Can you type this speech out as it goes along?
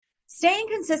Staying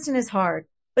consistent is hard,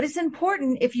 but it's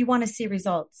important if you want to see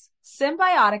results.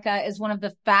 Symbiotica is one of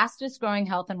the fastest growing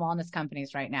health and wellness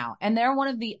companies right now, and they're one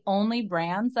of the only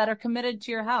brands that are committed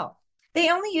to your health. They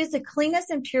only use the cleanest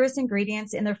and purest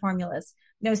ingredients in their formulas.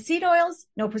 No seed oils,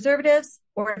 no preservatives,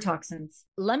 or toxins.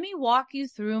 Let me walk you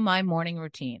through my morning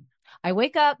routine. I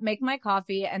wake up, make my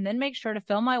coffee, and then make sure to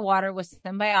fill my water with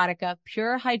Symbiotica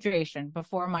Pure Hydration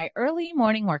before my early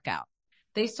morning workout.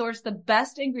 They source the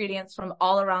best ingredients from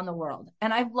all around the world,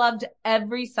 and I've loved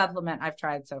every supplement I've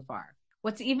tried so far.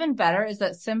 What's even better is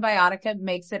that Symbiotica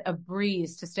makes it a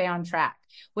breeze to stay on track.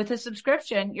 With a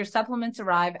subscription, your supplements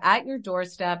arrive at your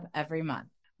doorstep every month.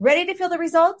 Ready to feel the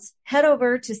results? Head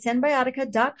over to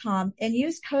Symbiotica.com and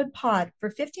use code POD for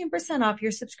 15% off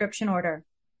your subscription order.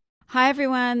 Hi,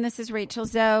 everyone. This is Rachel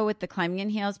Zoe with the Climbing in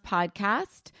Heels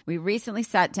podcast. We recently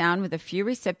sat down with a few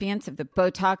recipients of the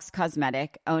Botox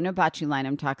Cosmetic,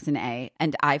 Onabotulinum Toxin A,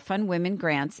 and iFund Women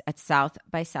grants at South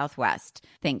by Southwest,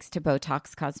 thanks to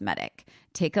Botox Cosmetic.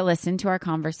 Take a listen to our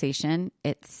conversation.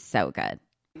 It's so good.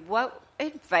 What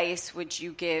advice would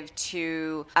you give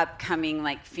to upcoming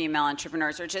female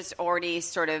entrepreneurs or just already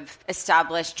sort of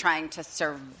established trying to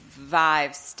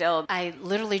survive still? I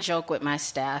literally joke with my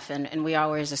staff and we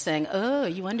always are saying, oh,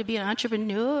 you want to be an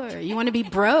entrepreneur? You want to be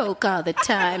broke all the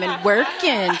time and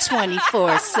working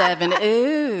 24/7.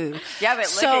 Ooh. Yeah,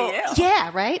 but look at you.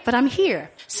 Yeah, right? But I'm here.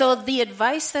 So the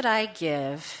advice that I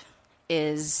give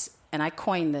is, and I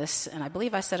coined this, and I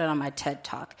believe I said it on my TED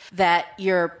Talk, that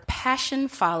your passion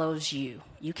follows you.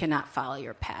 You cannot follow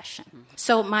your passion.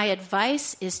 So my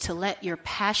advice is to let your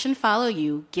passion follow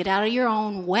you, get out of your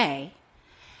own way,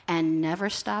 and never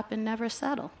stop and never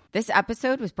settle. This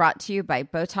episode was brought to you by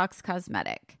Botox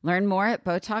Cosmetic. Learn more at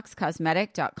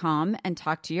BotoxCosmetic.com and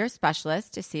talk to your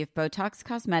specialist to see if Botox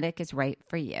Cosmetic is right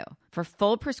for you. For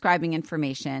full prescribing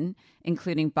information,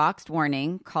 including boxed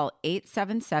warning, call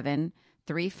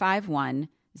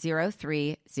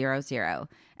 877-351-0300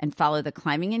 and follow the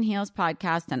Climbing in Heels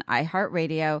podcast on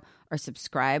iHeartRadio or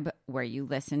subscribe where you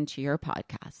listen to your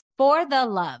podcast. For the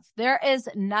love, there is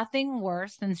nothing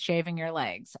worse than shaving your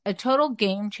legs. A total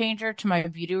game changer to my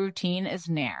beauty routine is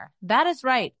Nair. That is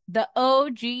right, the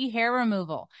OG hair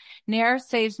removal. Nair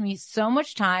saves me so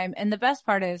much time, and the best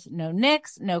part is no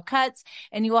nicks, no cuts,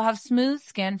 and you will have smooth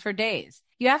skin for days.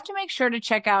 You have to make sure to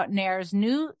check out Nair's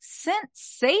new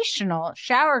sensational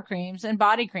shower creams and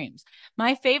body creams.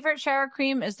 My favorite shower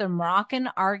cream is the Moroccan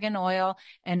Argan Oil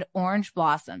and Orange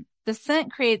Blossom. The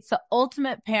scent creates the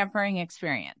ultimate pampering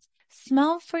experience.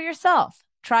 Smell for yourself.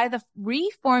 Try the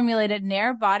reformulated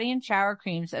Nair body and shower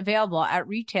creams available at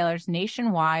retailers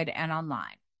nationwide and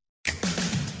online.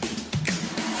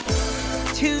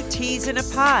 2 Teas in a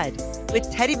Pod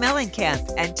with Teddy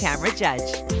Mellencamp and Tamra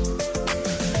Judge.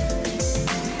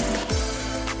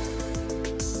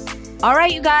 All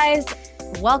right, you guys,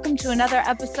 welcome to another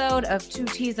episode of 2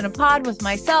 Teas in a Pod with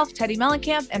myself, Teddy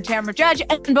Mellencamp, and Tamra Judge.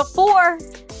 And before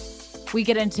we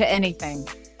get into anything,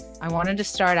 I wanted to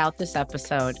start out this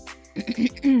episode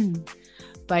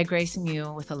by gracing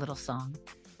you with a little song.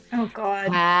 Oh,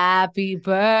 God. Happy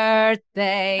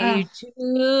birthday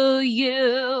to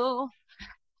you.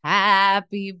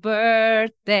 Happy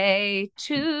birthday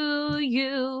to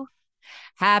you.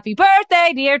 Happy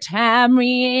birthday, dear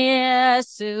Tamria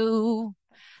Sue.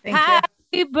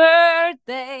 Happy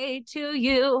birthday to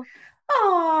you.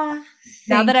 Aw,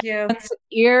 now that you. Everyone's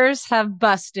ears have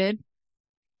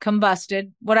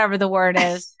combusted, whatever the word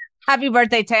is. Happy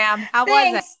birthday, Tam. How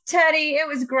was it? Teddy. It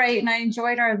was great. And I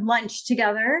enjoyed our lunch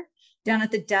together down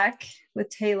at the deck with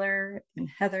Taylor and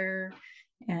Heather.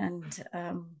 And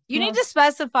you need to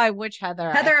specify which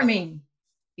Heather. Heather Amin.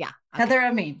 Yeah. Okay. Heather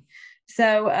Amin.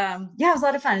 So, it was a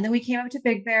lot of fun. And then we came up to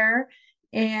Big Bear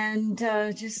and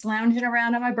just lounging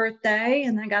around on my birthday.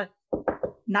 And then I got a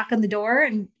knock on the door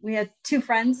and we had 2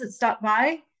 friends that stopped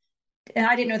by and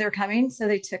I didn't know they were coming. So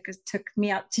they took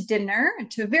me out to dinner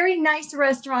to a very nice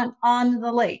restaurant on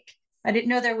the lake. I didn't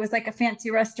know there was a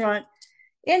fancy restaurant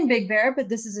in Big Bear, but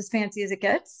this is as fancy as it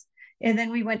gets. And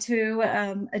then we went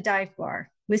to a dive bar,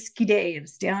 Whiskey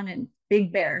Dave's down in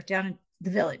Big Bear, down in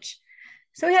the village.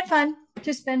 So we had fun,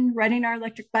 just been riding our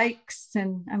electric bikes,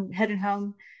 and I'm heading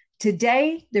home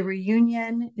today. The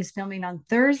reunion is filming on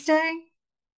Thursday.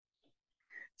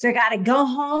 So I got to go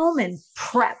home and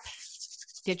prep.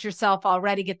 Get yourself all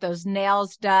ready, get those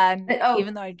nails done,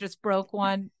 even though I just broke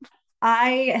one.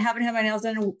 I haven't had my nails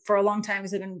done for a long time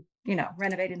because I've been,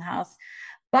 renovating the house.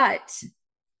 But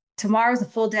tomorrow's a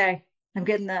full day. I'm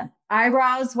getting the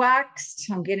eyebrows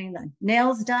waxed. I'm getting the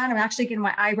nails done. I'm actually getting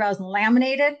my eyebrows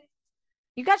laminated.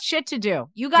 You got shit to do.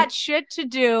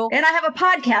 And I have a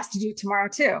podcast to do tomorrow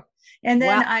too. And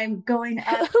then Well, I'm going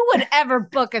up. who would ever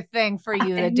book a thing for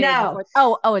you the day No.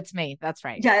 before? Oh, it's me. That's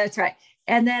right. Yeah, that's right.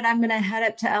 And then I'm going to head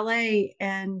up to LA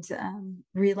and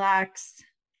relax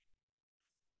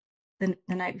the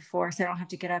night before, so I don't have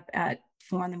to get up at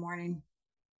 4 a.m.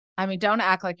 I mean, don't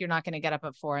act like you're not going to get up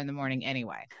at 4 a.m.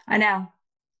 anyway. I know.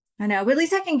 But at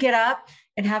least I can get up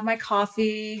and have my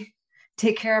coffee,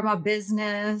 take care of my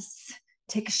business,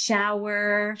 take a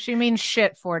shower. She means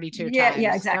shit 42 times.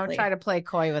 Yeah, exactly. Don't try to play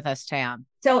coy with us, Tam.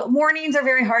 So mornings are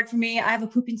very hard for me. I have a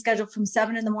pooping schedule from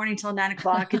 7 a.m. till 9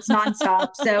 o'clock. It's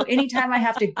nonstop. So anytime I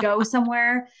have to go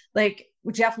somewhere, like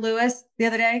with Jeff Lewis the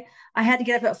other day, I had to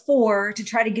get up at 4 to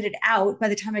try to get it out by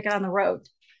the time I got on the road.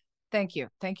 Thank you.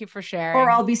 Thank you for sharing. Or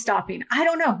I'll be stopping. I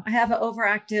don't know. I have an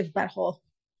overactive butthole.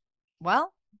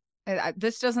 Well,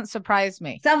 this doesn't surprise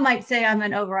me. Some might say I'm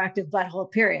an overactive butthole,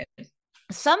 period.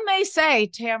 Some may say,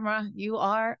 Tamara, you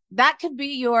are. That could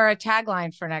be your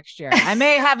tagline for next year. I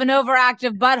may have an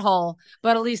overactive butthole,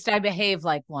 but at least I behave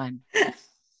like one. At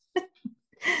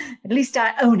least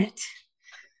I own it.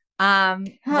 Oh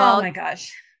my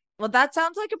gosh. Well, that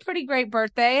sounds like a pretty great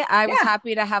birthday. I was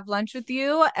happy to have lunch with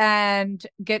you and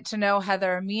get to know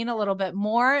Heather Amin a little bit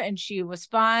more. And she was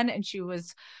fun and she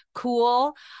was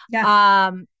cool.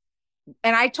 Yeah.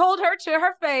 And I told her to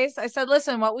her face, I said,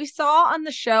 listen, what we saw on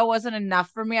the show wasn't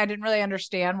enough for me. I didn't really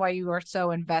understand why you were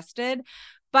so invested.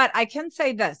 But I can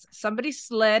say this. Somebody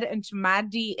slid into my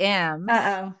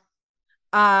DMs.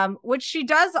 Which she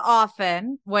does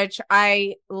often, which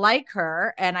I like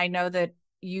her. And I know that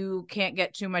you can't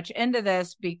get too much into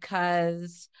this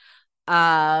because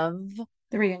of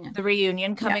the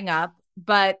reunion coming up.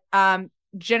 But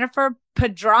Jennifer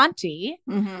Pedranti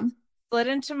slid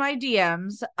into my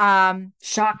DMs.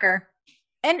 Shocker.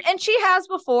 And she has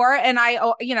before, and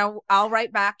I'll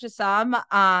write back to some.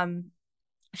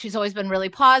 She's always been really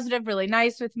positive, really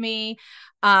nice with me.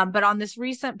 But on this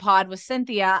recent pod with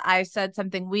Cynthia, I said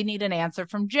something, we need an answer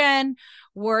from Jen.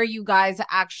 Were you guys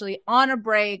actually on a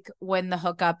break when the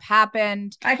hookup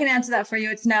happened? I can answer that for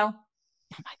you. It's no.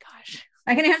 Oh my gosh.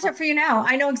 I can answer it for you now.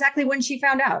 I know exactly when she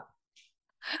found out.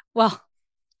 Well,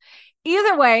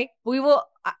 either way, we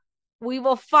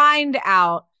will find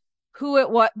out who it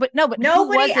was. But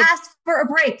nobody asked for a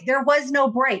break. There was no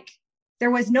break.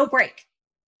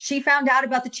 She found out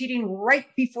about the cheating right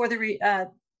before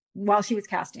while she was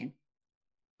casting.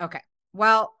 Okay.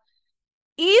 Well,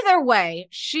 either way,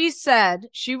 she said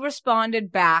she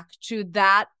responded back to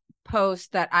that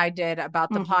post that I did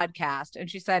about the podcast. And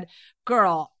she said,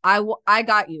 girl, I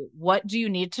got you. What do you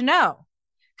need to know?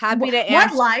 Happy to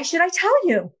answer. What lie should I tell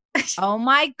you? Oh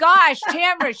my gosh,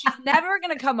 Tamara, she's never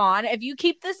going to come on if you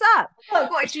keep this up. Oh,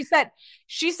 boy. She said,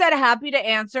 happy to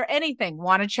answer anything.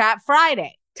 Want to chat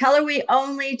Friday? Tell her we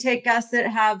only take guests that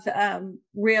have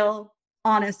real,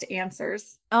 honest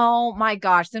answers. Oh my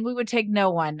gosh, then we would take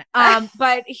no one.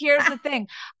 But here's the thing.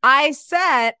 I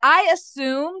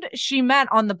assumed she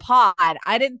meant on the pod.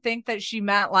 I didn't think that she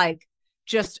meant like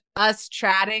just us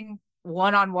chatting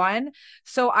one-on-one.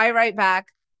 So I write back,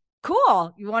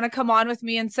 cool. You want to come on with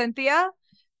me and Cynthia?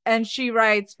 And she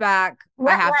writes back,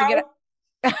 I have to get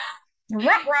it.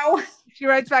 She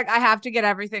writes back, I have to get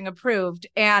everything approved.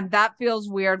 And that feels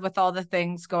weird with all the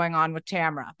things going on with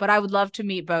Tamara. But I would love to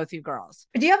meet both you girls.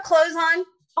 Do you have clothes on?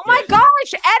 Oh my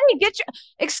gosh, Eddie,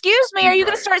 excuse me. Are you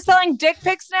going to start selling dick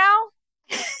pics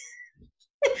now?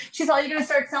 She's all, you going to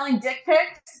start selling dick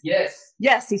pics? Yes.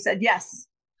 Yes, he said yes.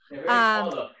 They're very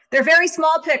small, though. They're very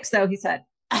small pics, though, he said.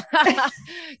 The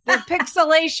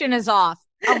pixelation is off.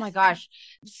 Oh my gosh.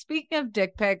 Speaking of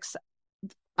dick pics,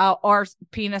 or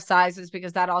penis sizes,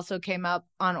 because that also came up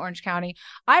on Orange County.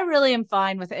 I really am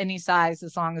fine with any size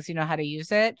as long as you know how to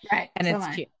use it. Right. And so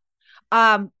it's cute.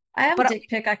 I have a dick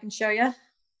pic I can show you.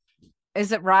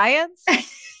 Is it Ryan's?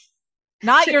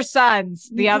 Not your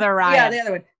son's, the other Ryan. Yeah, the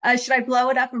other one. Should I blow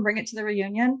it up and bring it to the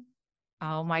reunion?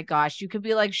 Oh my gosh. You could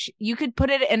be like, you could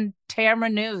put it in Tamara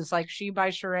News, like She by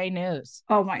Sheree News.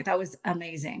 Oh my, that was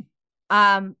amazing.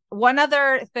 One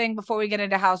other thing before we get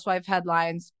into housewife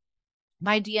headlines,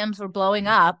 my DMs were blowing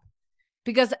up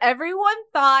because everyone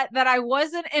thought that I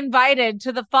wasn't invited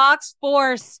to the Fox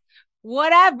Force,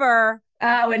 whatever.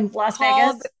 Oh, in Las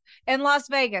Vegas? In Las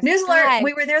Vegas. News alert.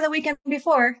 We were there the weekend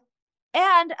before.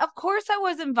 And of course I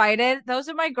was invited. Those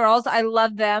are my girls. I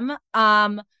love them.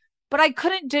 But I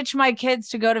couldn't ditch my kids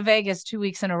to go to Vegas 2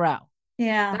 weeks in a row.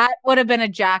 Yeah. That would have been a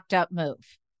jacked up move.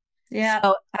 Yeah,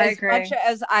 so I agree. As much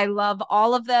as I love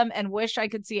all of them and wish I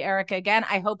could see Erica again,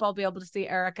 I hope I'll be able to see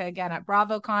Erica again at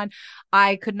BravoCon.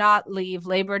 I could not leave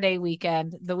Labor Day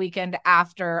weekend, the weekend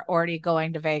after already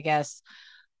going to Vegas,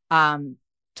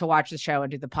 to to watch the show and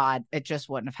do the pod, it just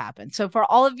wouldn't have happened. So for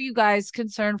all of you guys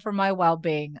concerned for my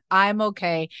well-being, I'm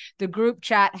okay. The group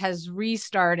chat has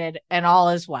restarted and all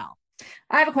is well.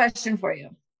 I have a question for you.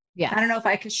 Yes. I don't know if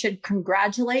I should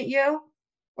congratulate you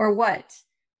or what,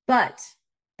 but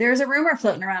there's a rumor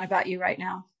floating around about you right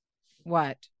now.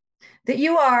 What? That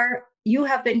you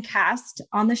have been cast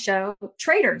on the show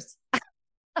Traitors.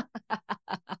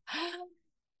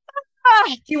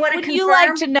 Do you want to Would confirm? you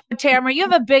like to know, Tamara? You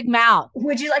have a big mouth.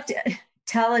 Would you like to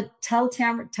tell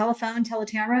Tamara, telephone? Is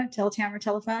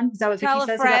that what Vicky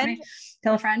says about me?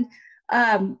 Tell a friend.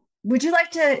 Would you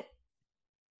like to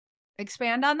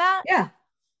expand on that? Yeah.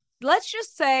 Let's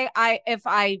just say if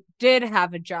I did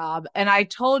have a job and I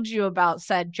told you about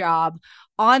said job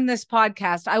on this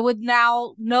podcast, I would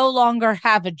now no longer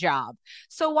have a job.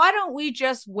 So why don't we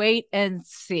just wait and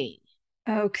see?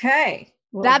 Okay.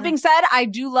 Well, that being said, I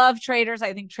do love Traitors.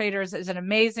 I think Traitors is an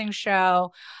amazing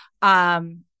show.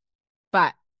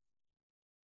 But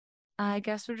I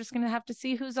guess we're just going to have to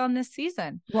see who's on this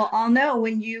season. Well, I'll know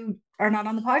when you are not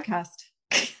on the podcast.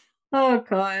 Oh,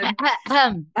 God.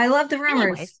 I love the rumors.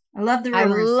 Anyways, I love the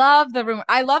rumors. I love the rumor.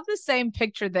 I love the same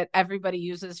picture that everybody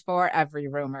uses for every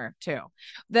rumor, too.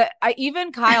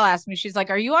 Even Kyle asked me, she's like,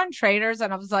 are you on Traitors?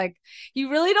 And I was like,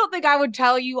 you really don't think I would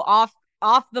tell you off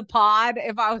the pod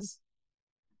if I was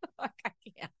like, I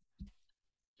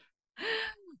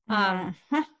can't.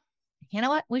 You know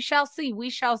what? We shall see.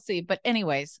 But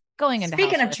anyways, going into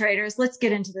Speaking of Traitors, let's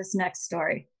get into this next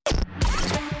story.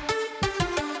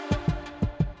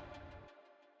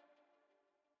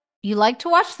 You like to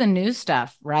watch the new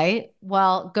stuff, right?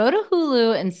 Well, go to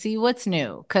Hulu and see what's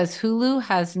new, because Hulu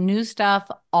has new stuff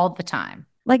all the time.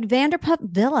 Like Vanderpump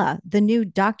Villa, the new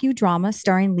docudrama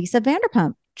starring Lisa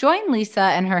Vanderpump. Join Lisa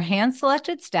and her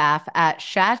hand-selected staff at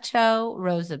Chateau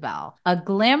Rosabelle, a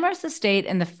glamorous estate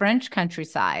in the French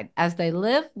countryside, as they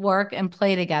live, work, and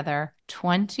play together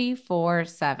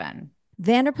 24/7.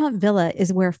 Vanderpump Villa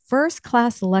is where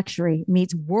first-class luxury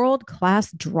meets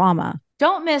world-class drama.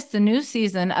 Don't miss the new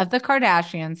season of The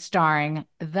Kardashians, starring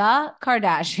The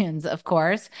Kardashians, of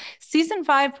course. Season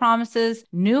 5 promises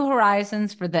new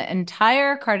horizons for the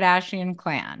entire Kardashian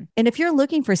clan. And if you're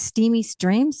looking for steamy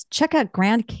streams, check out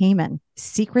Grand Cayman,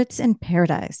 Secrets in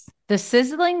Paradise. The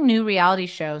sizzling new reality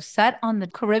show set on the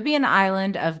Caribbean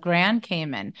island of Grand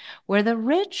Cayman, where the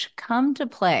rich come to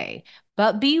play.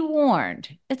 But be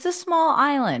warned, it's a small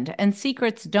island and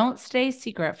secrets don't stay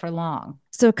secret for long.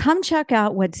 So come check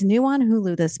out what's new on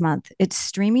Hulu this month. It's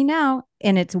streaming now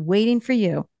and it's waiting for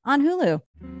you on Hulu.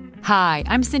 Hi,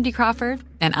 I'm Cindy Crawford,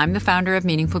 and I'm the founder of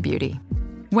Meaningful Beauty.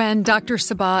 When Dr.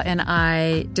 Sabah and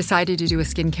I decided to do a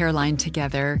skincare line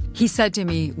together, he said to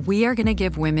me, we are going to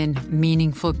give women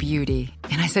meaningful beauty.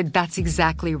 And I said, that's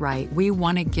exactly right. We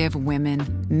want to give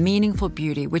women meaningful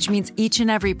beauty, which means each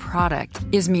and every product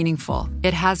is meaningful.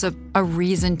 It has a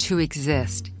reason to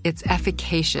exist. It's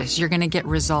efficacious. You're going to get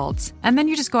results. And then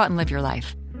you just go out and live your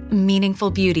life. Meaningful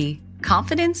Beauty.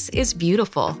 Confidence is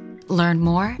beautiful. Learn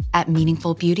more at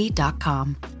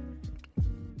meaningfulbeauty.com.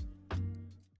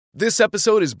 This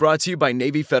episode is brought to you by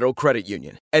Navy Federal Credit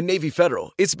Union. At Navy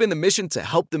Federal, it's been the mission to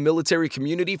help the military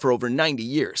community for over 90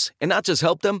 years. And not just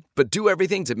help them, but do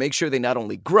everything to make sure they not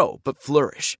only grow, but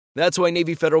flourish. That's why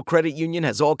Navy Federal Credit Union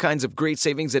has all kinds of great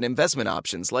savings and investment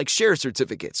options like share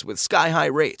certificates with sky-high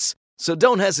rates. So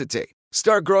don't hesitate.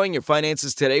 Start growing your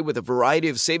finances today with a variety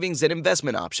of savings and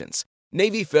investment options.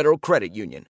 Navy Federal Credit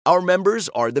Union. Our members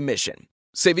are the mission.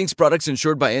 Savings products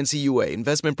insured by NCUA.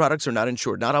 Investment products are not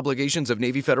insured, not obligations of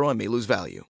Navy Federal and may lose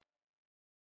value.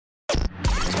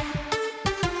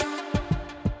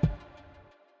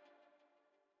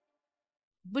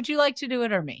 Would you like to do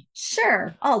it or me?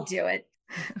 Sure, I'll do it.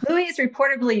 Louis is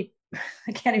reportedly,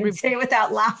 I can't even say it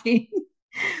without laughing.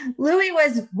 Louis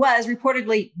was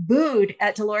reportedly booed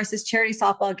at Dolores' charity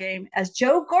softball game as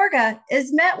Joe Gorga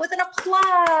is met with an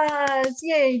applause.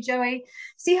 Yay, Joey.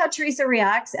 See how Teresa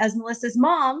reacts as Melissa's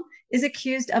mom is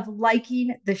accused of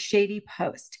liking the shady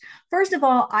post. First of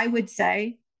all, I would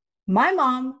say my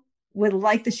mom would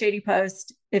like the shady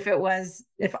post if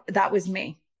that was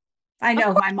me. I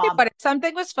know my mom. But if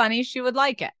something was funny, she would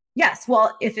like it. Yes.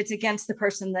 Well, if it's against the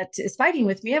person that is fighting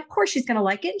with me, of course she's going to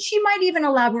like it. And she might even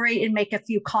elaborate and make a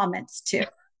few comments too.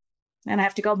 And I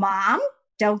have to go, Mom,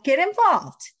 don't get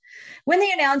involved. When they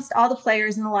announced all the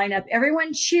players in the lineup,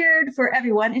 everyone cheered for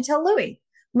everyone until Louis.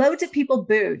 Loads of people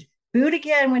booed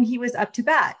again when he was up to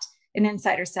bat. An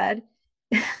insider said,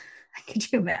 could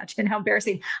you imagine how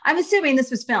embarrassing? I'm assuming this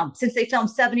was filmed since they filmed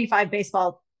 75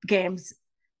 baseball games.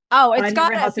 Oh, it's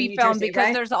got to be filmed because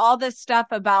right? There's all this stuff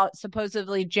about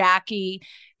supposedly Jackie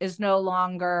is no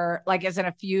longer is in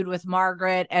a feud with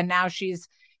Margaret. And now she's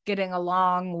getting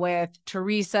along with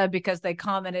Teresa because they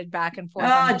commented back and forth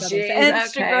on Oh, each other's geez.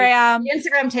 Instagram. Okay. The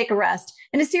Instagram take a rest.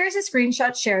 In a series of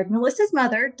screenshots shared, Melissa's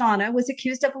mother, Donna, was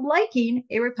accused of liking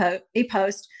a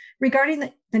post regarding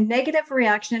the negative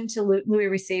reaction to Louis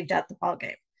received at the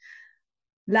ballgame.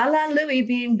 Lala Louis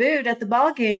being booed at the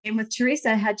ball game with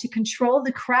Teresa had to control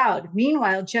the crowd.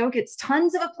 Meanwhile, Joe gets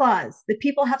tons of applause. The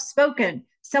people have spoken,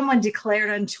 someone declared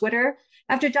on Twitter.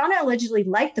 After Donna allegedly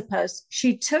liked the post,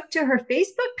 she took to her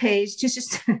Facebook page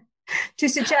to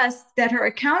suggest that her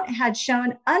account had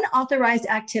shown unauthorized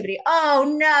activity.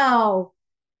 Oh, no.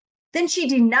 Then she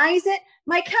denies it.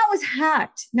 My account was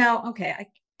hacked. No, okay.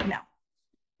 No.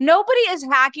 Nobody is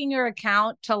hacking your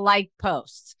account to like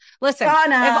posts. Listen,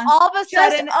 Donna, if all of a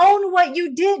sudden, just own what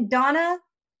you did, Donna.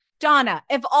 Donna,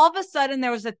 if all of a sudden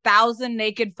there was 1,000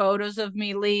 naked photos of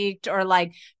me leaked or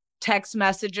like text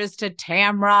messages to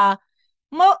Tamra,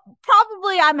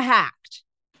 probably I'm hacked.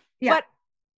 Yeah. But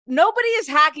nobody is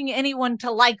hacking anyone to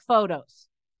like photos.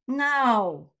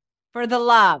 No. For the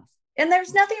love. And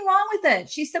there's nothing wrong with it.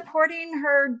 She's supporting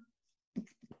her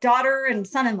daughter and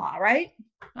son-in-law, right?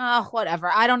 Oh,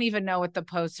 whatever. I don't even know what the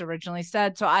post originally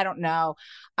said, so I don't know.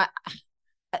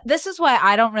 This is why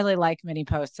I don't really like mini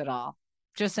posts at all.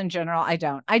 Just in general, I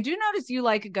don't. I do notice you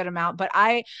like a good amount, but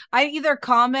I either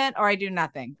comment or I do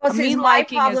nothing. Well, see, my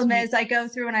problem is I go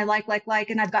through and I like,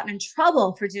 and I've gotten in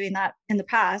trouble for doing that in the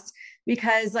past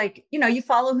because, like, you know, you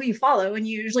follow who you follow and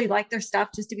you usually like their stuff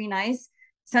just to be nice.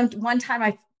 One time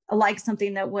I liked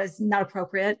something that was not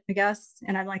appropriate, I guess,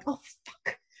 and I'm like, oh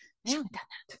fuck, I shouldn't have done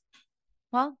that.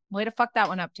 Well, way to fuck that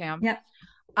one up, Tam.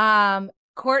 Yeah.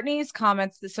 Courtney's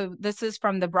comments. So this is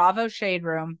from the Bravo Shade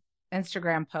Room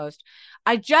Instagram post.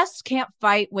 I just can't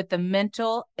fight with the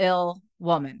mental ill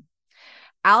woman.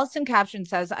 Allison caption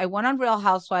says, I went on Real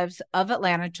Housewives of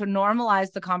Atlanta to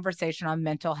normalize the conversation on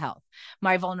mental health.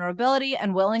 My vulnerability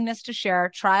and willingness to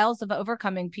share trials of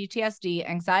overcoming PTSD,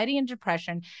 anxiety, and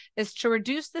depression is to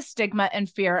reduce the stigma and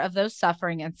fear of those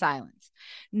suffering in silence.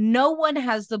 No one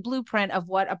has the blueprint of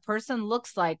what a person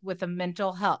looks like with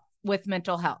mental health.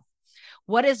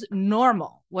 What is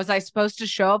normal? Was I supposed to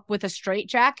show up with a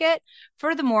straitjacket?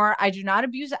 Furthermore, I do not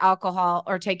abuse alcohol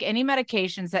or take any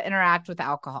medications that interact with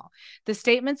alcohol. The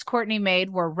statements Courtney made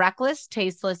were reckless,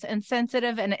 tasteless,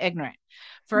 insensitive, and ignorant.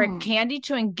 For Kandi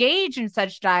to engage in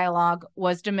such dialogue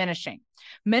was diminishing.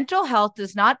 Mental health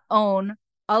does not own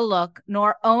a look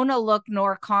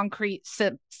nor concrete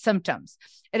symptoms.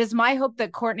 It is my hope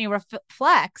that Courtney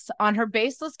reflects on her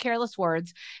baseless, careless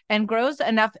words and grows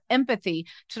enough empathy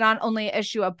to not only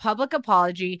issue a public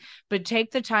apology, but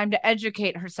take the time to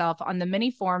educate herself on the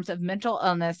many forms of mental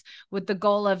illness with the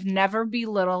goal of never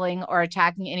belittling or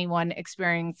attacking anyone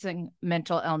experiencing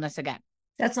mental illness again.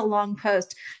 That's a long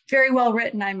post. Very well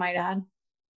written, I might add.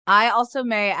 I also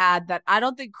may add that I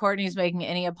don't think Courtney's making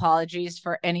any apologies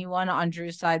for anyone on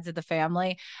Drew's sides of the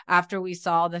family after we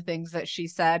saw the things that she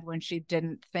said when she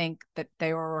didn't think that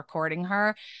they were recording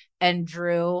her and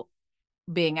Drew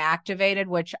being activated,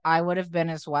 which I would have been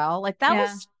as well. Like that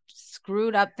was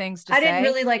screwed up things to say. I didn't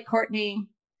really like Courtney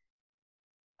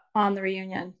on the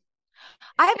reunion.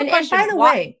 I have a question. And by the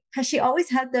way, has she always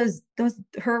had those,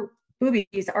 her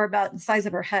boobies are about the size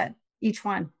of her head, each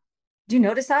one. Do you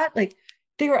notice that? Like,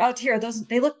 they were out here. Do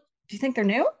you think they're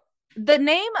new? The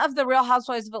name of the Real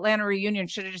Housewives of Atlanta reunion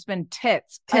should have just been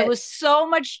tits. It was so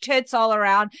much tits all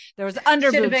around. There was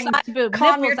under boob, side boob,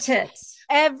 calm nipples. Your tits.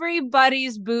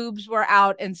 Everybody's boobs were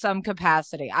out in some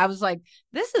capacity. I was like,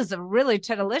 this is a really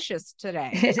titalicious today.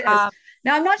 It is.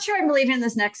 Now, I'm not sure I'm believing in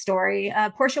this next story.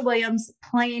 Portia Williams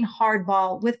playing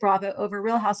hardball with Bravo over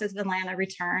Real Housewives of Atlanta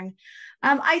return.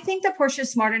 I think that Portia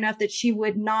is smart enough that she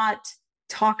would not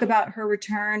talk about her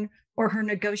return or her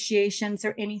negotiations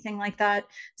or anything like that.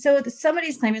 So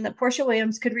somebody's claiming that Portia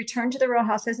Williams could return to the Real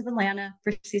Housewives of Atlanta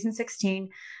for season 16.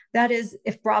 That is,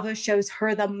 if Bravo shows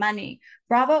her the money.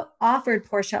 Bravo offered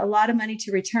Portia a lot of money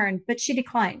to return, but she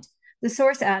declined. The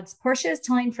source adds, Portia is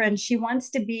telling friends she wants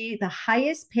to be the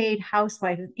highest paid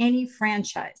housewife of any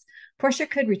franchise. Portia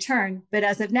could return, but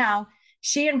as of now,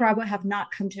 she and Bravo have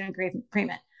not come to an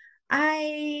agreement.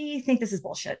 I think this is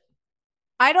bullshit.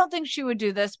 I don't think she would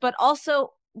do this, but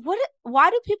also, why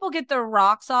do people get their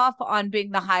rocks off on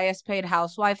being the highest paid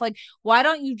housewife? Like, why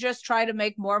don't you just try to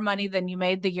make more money than you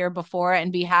made the year before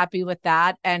and be happy with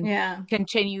that and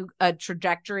continue a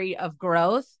trajectory of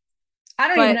growth? I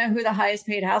don't even know who the highest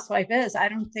paid housewife is. I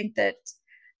don't think that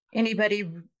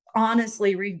anybody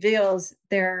honestly reveals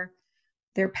their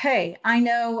pay. I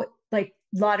know, like,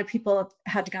 a lot of people have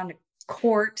had to go to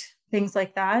court, things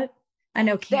like that. I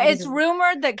know it's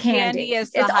rumored that Kandi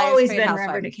is the it's highest always paid been housewife.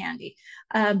 rumored to Kandi.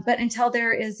 But until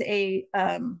there is a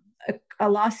a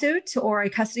lawsuit or a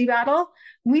custody battle,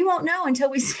 we won't know until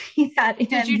we see that in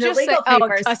Did you the just say, legal oh, a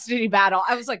papers. custody battle?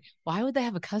 I was like, why would they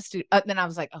have a custody? Then I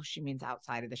was like, oh, she means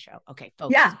outside of the show. Okay,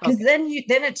 focus. Yeah, because focus.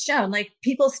 then it's shown. Like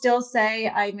people still say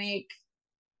I make,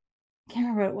 I can't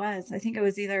remember what it was. I think it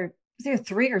was either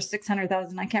 3 or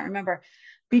 600,000. I can't remember,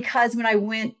 because when I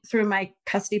went through my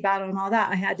custody battle and all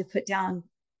that, I had to put down.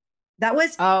 That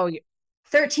was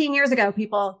 13 years ago,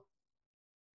 people.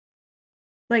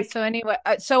 Like, so anyway,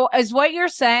 so is what you're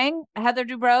saying, Heather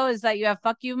Dubrow, is that you have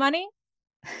fuck you money?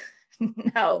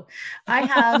 No, I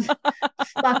have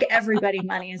fuck everybody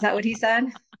money. Is that what he said?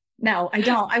 No, I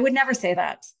don't. I would never say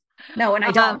that. No, and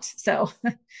I don't. So,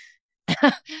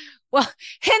 well,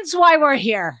 hence why we're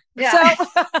here. Yeah. So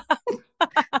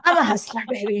I'm a hustler,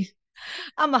 baby.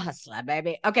 I'm a hustler,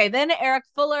 baby. Okay, then Eric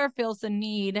Fuller feels the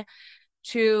need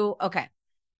to. Okay,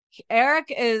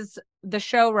 Eric is the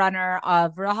showrunner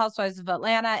of Real Housewives of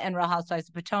Atlanta and Real Housewives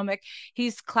of Potomac.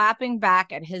 He's clapping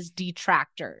back at his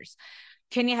detractors.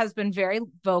 Kenya has been very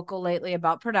vocal lately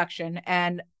about production,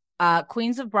 and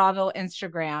Queens of Bravo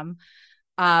Instagram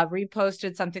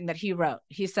reposted something that he wrote.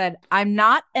 He said, I'm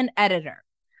not an editor.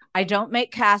 I don't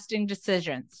make casting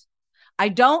decisions. I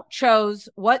don't choose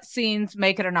what scenes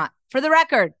make it or not. For the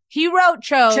record, he wrote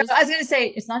chose. I was going to say,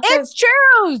 it's not chose. It's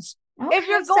choose. Okay, if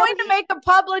you're going to make a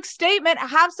public statement,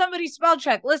 have somebody spell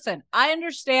check. Listen, I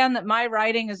understand that my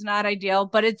writing is not ideal,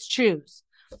 but it's choose.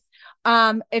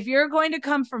 If you're going to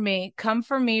come for me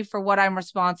for what I'm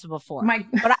responsible for. My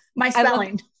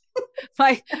spelling.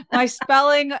 my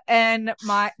spelling and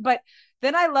but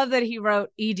then I love that he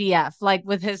wrote EDF, like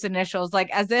with his initials,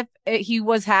 like as if he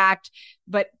was hacked,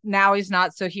 but now he's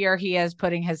not. So here he is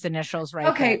putting his initials right.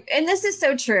 Okay. There. And this is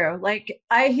so true. Like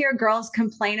I hear girls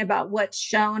complain about what's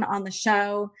shown on the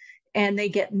show and they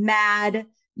get mad,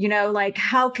 you know, like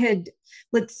how could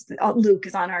Luke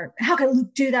is on how could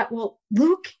Luke do that? Well,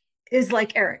 Luke is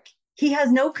like Eric. He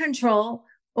has no control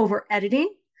over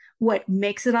editing, what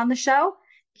makes it on the show.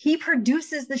 He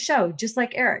produces the show just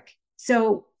like Eric.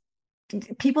 So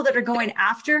people that are going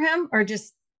after him are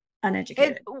just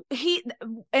uneducated.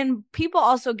 And people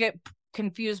also get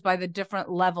confused by the different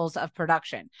levels of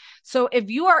production. So if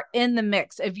you are in the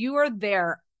mix, if you are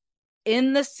there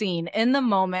in the scene, in the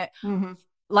moment,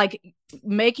 like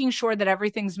making sure that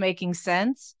everything's making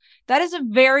sense, that is a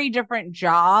very different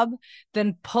job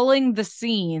than pulling the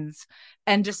scenes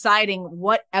and deciding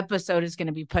what episode is going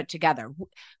to be put together.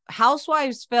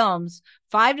 Housewives films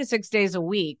 5 to 6 days a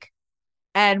week,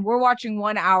 and we're watching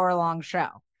 1 hour long show.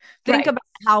 Think about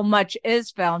how much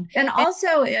is filmed. And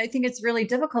also, I think it's really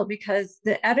difficult because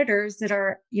the editors that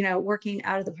are, you know, working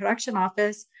out of the production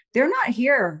office, they're not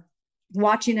here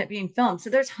watching it being filmed. So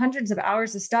there's hundreds of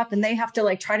hours of stuff and they have to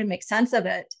like try to make sense of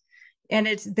it. And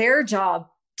it's their job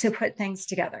to put things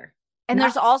together. And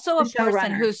there's also a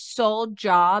person whose sole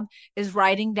job is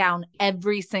writing down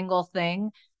every single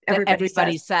thing that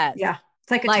everybody says. Yeah.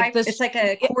 It's like it's like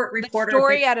a court reporter. The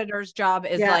story editor's job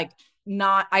is like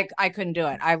not, I couldn't do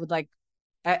it. I would like,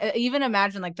 even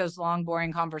imagine like those long,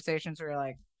 boring conversations where you're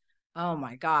like, oh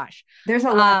my gosh. There's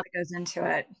a lot that goes into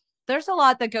it. There's a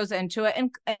lot that goes into it.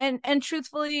 And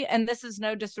truthfully, and this is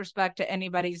no disrespect to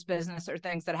anybody's business or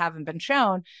things that haven't been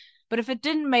shown, but if it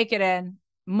didn't make it in,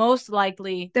 most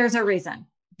likely there's a reason.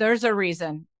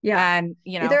 Yeah. And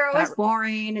you know, they're always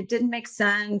boring. It didn't make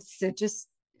sense. It just,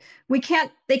 they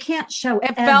can't show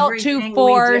it felt too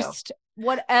forced,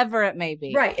 whatever it may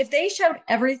be. Right. If they showed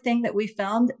everything that we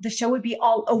filmed, the show would be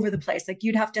all over the place. Like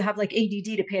you'd have to have like ADD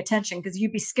to pay attention because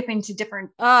you'd be skipping to different.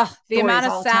 The amount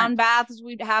of sound baths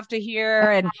we'd have to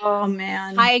hear and oh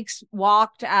man, hikes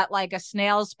walked at like a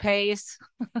snail's pace.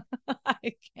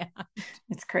 I can't.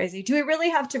 It's crazy. Do we really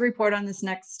have to report on this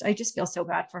next? I just feel so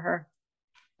bad for her.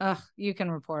 You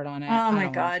can report on it. Oh my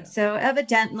God. So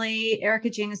evidently Erica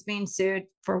Jane is being sued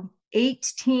for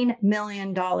 $18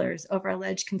 million over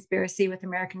alleged conspiracy with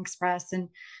American Express and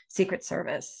Secret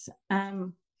Service.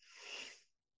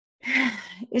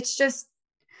 It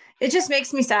just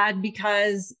makes me sad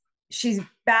because she's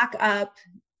back up.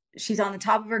 She's on the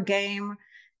top of her game.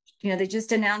 You know, they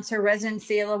just announced her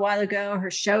residency a little while ago. Her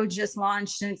show just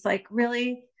launched. And it's like,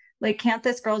 really? Like, can't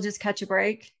this girl just catch a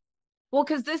break? Well,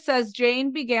 because this says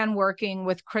Jane began working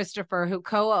with Christopher, who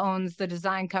co-owns the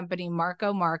design company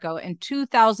Marco Marco, in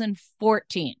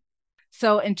 2014.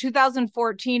 So in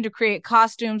 2014, to create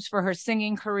costumes for her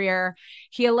singing career,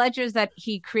 he alleges that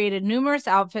he created numerous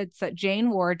outfits that Jane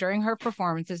wore during her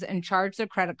performances and charged the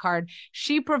credit card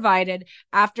she provided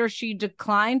after she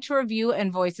declined to review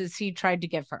invoices he tried to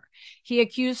give her. He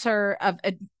accused her of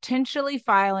intentionally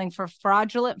filing for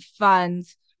fraudulent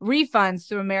funds refunds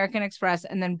through American Express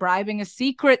and then bribing a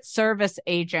Secret Service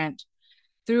agent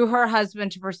through her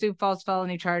husband to pursue false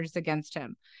felony charges against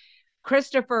him.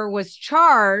 Christopher was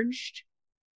charged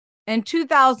in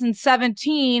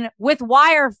 2017 with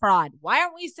wire fraud. Why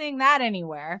aren't we seeing that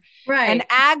anywhere? Right. And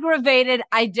aggravated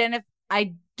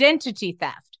identity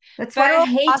theft. That's Federal why I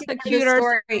hate prosecutors to give the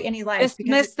story any life.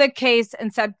 Dismissed the case in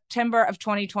September of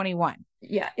 2021.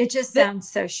 Yeah, it just sounds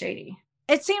so shady.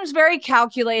 It seems very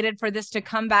calculated for this to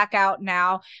come back out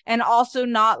now and also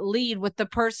not lead with the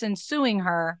person suing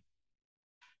her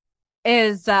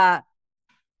is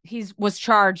was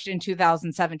charged in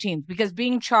 2017, because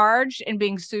being charged and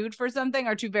being sued for something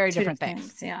are two very different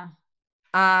things. Yeah.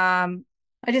 I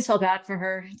just felt bad for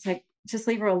her. It's like, just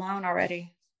leave her alone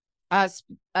already.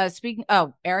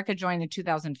 Erica joined in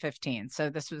 2015. So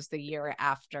this was the year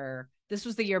after. This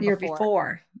was the year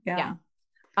before. Yeah.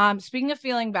 Speaking of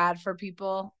feeling bad for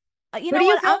people, Who do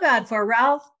you feel bad for,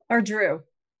 Ralph or Drew?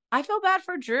 I feel bad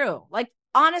for Drew. Like,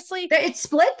 honestly, it's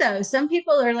split though. Some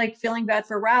people are like feeling bad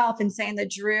for Ralph and saying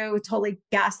that Drew totally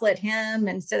gaslit him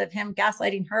instead of him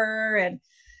gaslighting her. And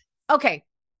okay,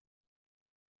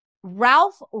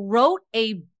 Ralph wrote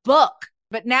a book,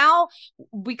 but now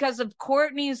because of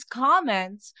Courtney's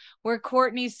comments, where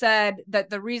Courtney said that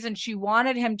the reason she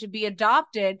wanted him to be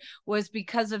adopted was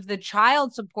because of the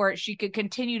child support she could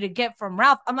continue to get from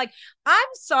Ralph. I'm like, I'm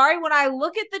sorry. When I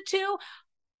look at the two,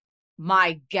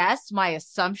 my guess, my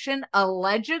assumption,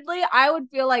 allegedly, I would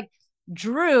feel like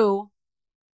Drew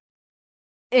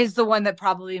is the one that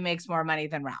probably makes more money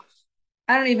than Ralph.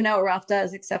 I don't even know what Ralph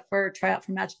does except for try out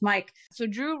for Magic Mike. So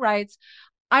Drew writes,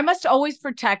 I must always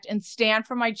protect and stand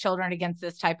for my children against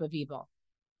this type of evil.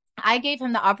 I gave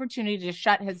him the opportunity to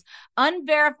shut his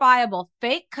unverifiable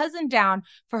fake cousin down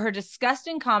for her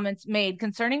disgusting comments made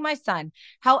concerning my son.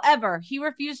 However, he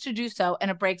refused to do so, and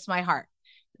it breaks my heart.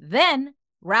 Then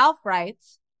Ralph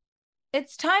writes,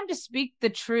 it's time to speak the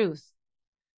truth.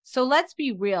 So let's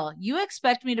be real. You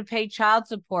expect me to pay child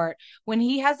support when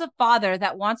he has a father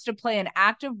that wants to play an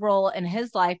active role in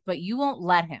his life, but you won't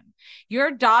let him. Your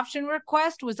adoption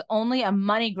request was only a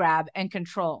money grab and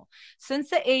control. Since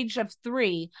the age of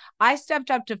 3, I stepped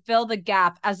up to fill the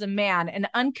gap as a man and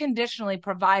unconditionally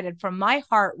provided from my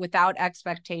heart without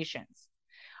expectations.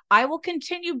 I will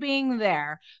continue being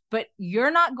there, but you're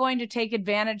not going to take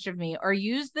advantage of me or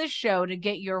use this show to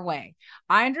get your way.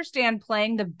 I understand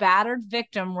playing the battered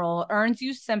victim role earns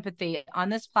you sympathy on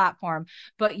this platform,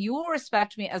 but you will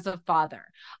respect me as a father.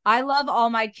 I love all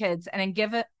my kids and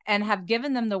have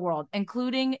given them the world,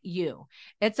 including you.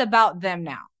 It's about them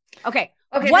now. Okay.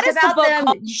 What is about the book them?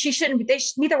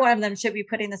 Called? Neither one of them should be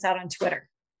putting this out on Twitter.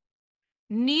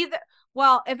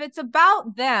 Well, if it's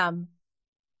about them,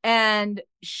 and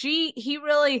he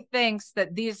really thinks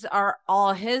that these are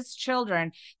all his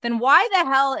children, then why the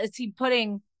hell is he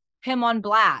putting him on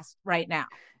blast right now?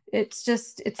 It's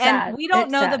sad. And we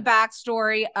don't know the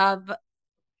backstory of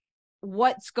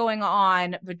what's going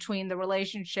on between the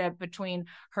relationship between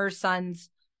her son's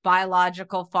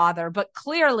biological father, but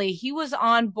clearly he was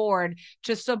on board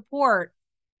to support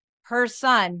her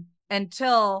son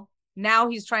until now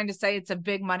he's trying to say it's a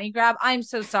big money grab. I'm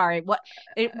so sorry.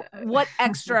 What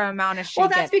extra amount of shit? Well,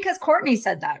 that's because Courtney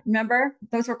said that. Remember?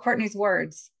 Those were Courtney's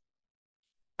words.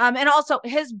 And also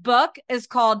his book is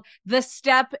called The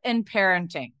Step in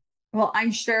Parenting. Well,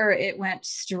 I'm sure it went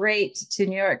straight to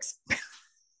New York's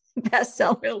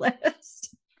bestseller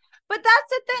list. But that's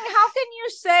the thing. How can you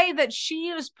say that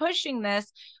she was pushing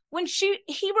this when he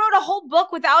wrote a whole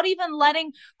book without even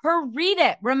letting her read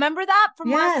it? Remember that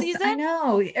from last season? I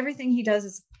know. Everything he does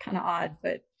is kind of odd,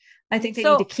 but I think they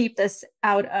need to keep this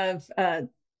out of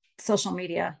social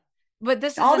media. But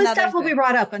this is all this stuff will be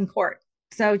brought up in court.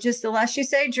 So just the less you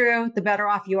say, Drew, the better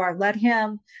off you are. Let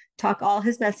him talk all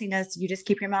his messiness. You just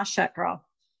keep your mouth shut, girl.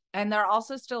 And they're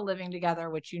also still living together,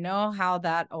 which you know how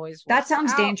that always works. That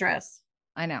sounds dangerous.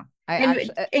 I know.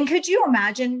 And could you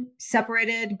imagine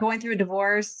separated, going through a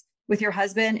divorce with your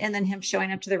husband and then him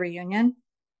showing up to the reunion?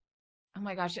 Oh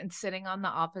my gosh. And sitting on the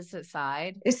opposite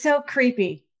side. It's so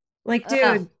creepy. Like,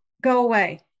 dude, go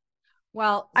away.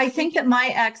 Well, I think that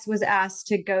my ex was asked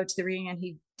to go to the reunion.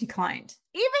 He declined.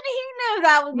 Even he knew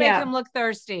that would make him look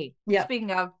thirsty. Yeah.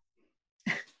 Speaking of.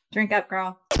 Drink up,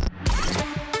 girl.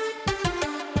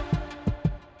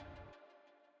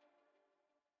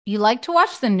 You like to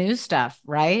watch the new stuff,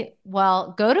 right?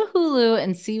 Well, go to Hulu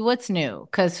and see what's new,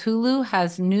 because Hulu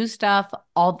has new stuff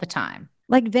all the time.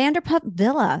 Like Vanderpump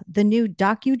Villa, the new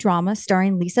docudrama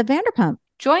starring Lisa Vanderpump.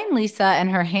 Join Lisa and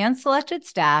her hand-selected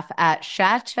staff at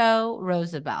Chateau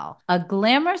Rosabelle, a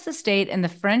glamorous estate in the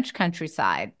French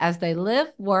countryside, as they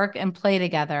live, work, and play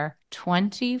together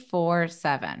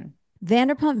 24/7.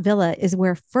 Vanderpump Villa is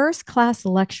where first-class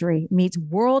luxury meets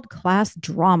world-class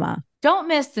drama. Don't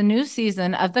miss the new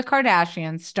season of The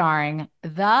Kardashians, starring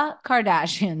The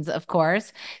Kardashians, of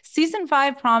course. Season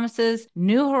 5 promises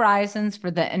new horizons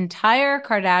for the entire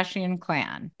Kardashian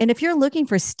clan. And if you're looking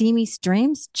for steamy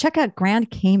streams, check out Grand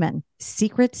Cayman,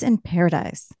 Secrets in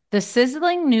Paradise. The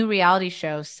sizzling new reality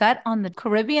show set on the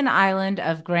Caribbean island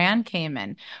of Grand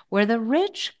Cayman, where the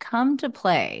rich come to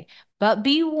play. But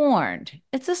be warned,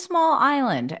 it's a small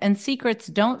island and secrets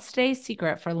don't stay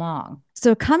secret for long.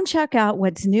 So come check out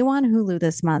what's new on Hulu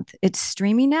this month. It's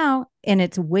streaming now and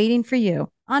it's waiting for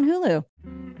you on Hulu.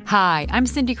 Hi, I'm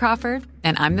Cindy Crawford,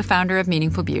 and I'm the founder of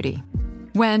Meaningful Beauty.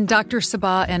 When Dr.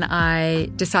 Sabah and I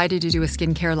decided to do a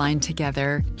skincare line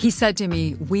together, he said to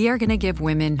me, we are going to give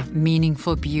women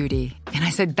meaningful beauty. And I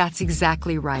said, that's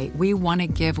exactly right. We want to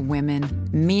give women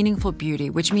meaningful beauty,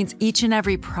 which means each and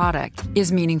every product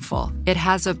is meaningful. It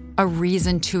has a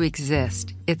reason to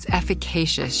exist. It's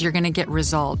efficacious. You're going to get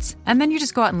results. And then you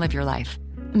just go out and live your life.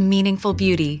 Meaningful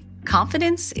Beauty.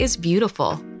 Confidence is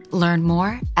beautiful. Learn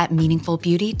more at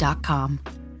meaningfulbeauty.com.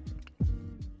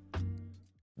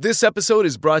 This episode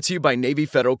is brought to you by Navy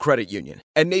Federal Credit Union.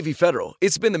 At Navy Federal,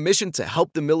 it's been the mission to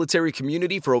help the military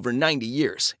community for over 90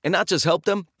 years. And not just help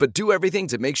them, but do everything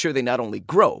to make sure they not only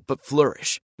grow, but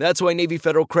flourish. That's why Navy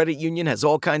Federal Credit Union has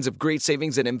all kinds of great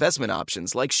savings and investment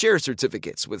options like share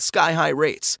certificates with sky-high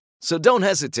rates. So don't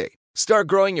hesitate. Start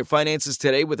growing your finances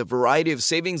today with a variety of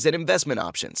savings and investment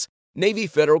options. Navy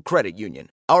Federal Credit Union.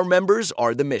 Our members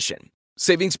are the mission.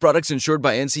 Savings products insured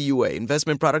by NCUA.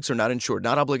 Investment products are not insured,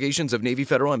 not obligations of Navy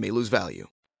Federal and may lose value.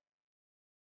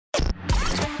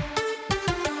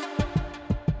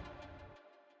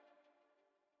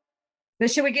 But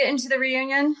should we get into the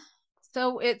reunion?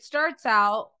 So it starts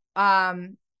out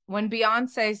when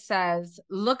Beyonce says,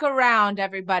 "Look around,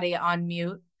 everybody," on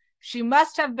mute. She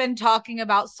must have been talking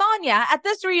about Sonya at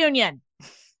this reunion.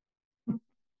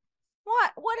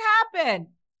 What happened?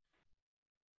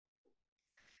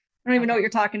 I don't even know what you're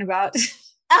talking about.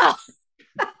 Oh.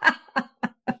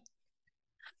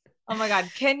 Oh my God.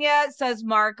 Kenya says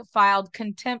Mark filed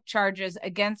contempt charges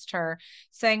against her,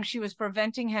 saying she was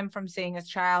preventing him from seeing his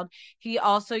child. He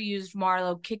also used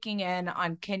Marlo kicking in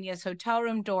on Kenya's hotel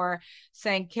room door,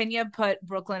 saying Kenya put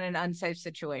Brooklyn in an unsafe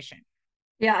situation.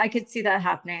 Yeah, I could see that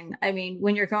happening. I mean,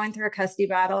 when you're going through a custody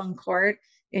battle in court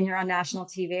and you're on national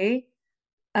TV,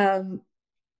 and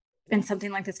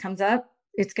something like this comes up,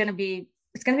 it's going to be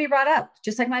brought up,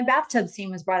 just like my bathtub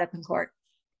scene was brought up in court.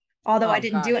 Although I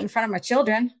didn't do it in front of my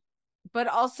children. But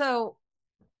also,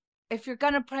 if you're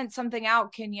going to print something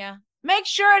out, Kenya, make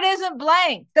sure it isn't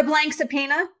blank. The blank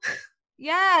subpoena?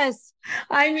 Yes.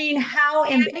 I mean, how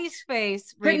in Andy's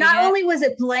face. But not only was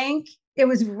it blank, it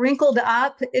was wrinkled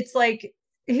up. It's like,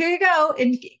 here you go.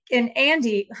 And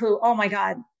Andy, who, oh my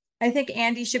God, I think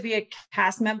Andy should be a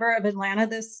cast member of Atlanta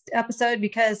this episode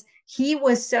because he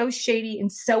was so shady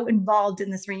and so involved in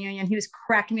this reunion. He was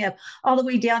cracking me up all the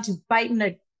way down to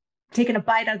taking a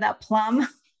bite out of that plum.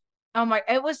 Oh my,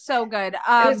 it was so good.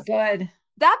 It was good.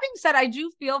 That being said, I do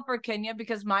feel for Kenya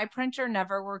because my printer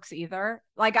never works either.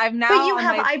 Like I've now. But you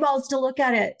have eyeballs to look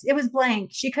at it. It was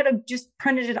blank. She could have just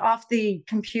printed it off the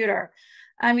computer.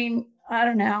 I mean, I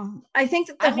don't know. I think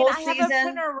that the whole season. I have a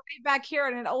printer right back here,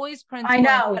 and it always prints. I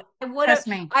know. Trust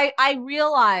me. I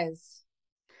realize.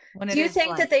 Do you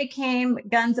think that they came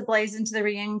guns ablazing to the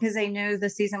reunion because they knew the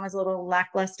season was a little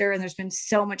lackluster, and there's been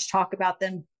so much talk about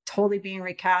them totally being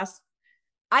recast?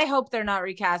 I hope they're not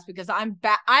recast because I'm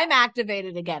back. I'm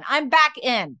activated again. I'm back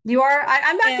in. You are?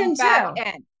 I'm back in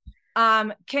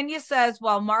too. Kenya says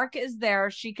while Mark is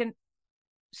there, she can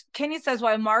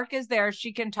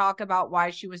talk about why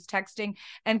she was texting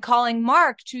and calling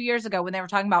Mark 2 years ago when they were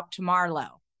talking about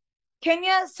Marlo.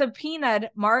 Kenya subpoenaed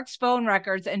Mark's phone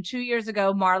records, and 2 years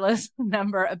ago, Marlo's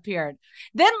number appeared.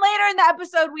 Then later in the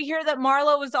episode, we hear that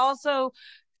Marlo was also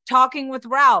talking with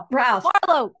Ralph.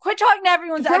 Marlo, quit talking to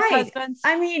everyone's ex-husbands.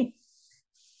 I mean,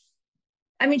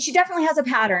 she definitely has a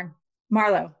pattern,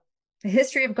 Marlo. A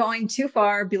history of going too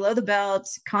far below the belt,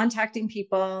 contacting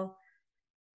people.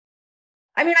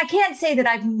 I mean, I can't say that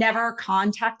I've never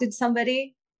contacted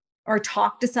somebody or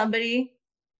talked to somebody.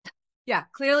 Yeah,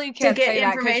 clearly you can't say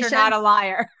that because you're not a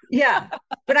liar. Yeah,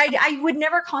 but I would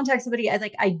never contact somebody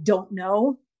I don't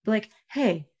know. Like,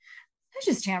 hey, this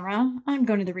is Tamara. I'm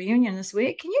going to the reunion this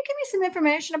week. Can you give me some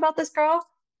information about this girl?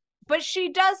 But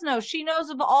she does know. She knows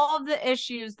of all of the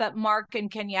issues that Mark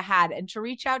and Kenya had. And to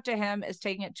reach out to him is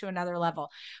taking it to another level.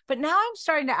 But now I'm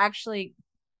starting to actually,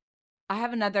 I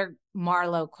have another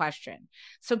Marlo question.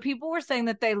 So people were saying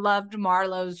that they loved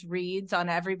Marlo's reads on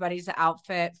everybody's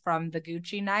outfit from the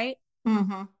Gucci night.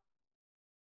 Mm-hmm.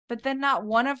 But then not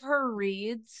one of her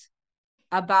reads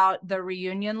about the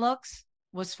reunion looks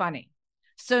was funny.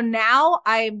 So now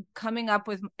I'm coming up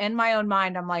with, in my own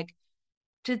mind, I'm like,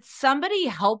 did somebody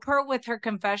help her with her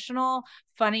confessional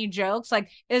funny jokes?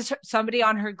 Like, is somebody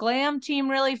on her glam team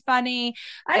really funny?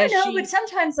 I don't know, but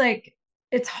sometimes like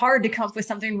it's hard to come up with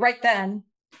something right then.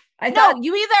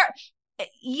 You either,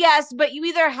 yes, but you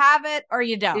either have it or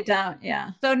you don't. You don't,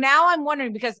 yeah. So now I'm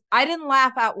wondering, because I didn't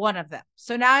laugh at one of them.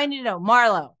 So now I need to know,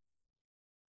 Marlo,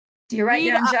 do you write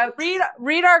your own jokes?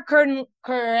 Read our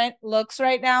current looks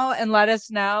right now and let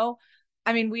us know.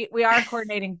 I mean, we are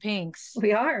coordinating pinks.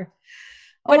 We are.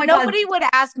 But nobody would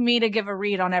ask me to give a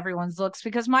read on everyone's looks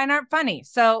because mine aren't funny.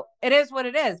 So it is what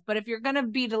it is. But if you're going to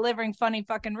be delivering funny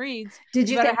fucking reads, did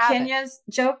you think Kenya's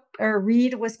joke or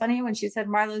read was funny when she said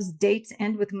Marlo's dates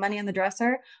end with money on the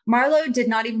dresser? Marlo did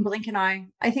not even blink an eye.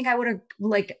 I think I would have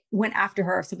went after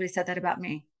her if somebody said that about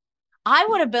me. I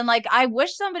would have been like, I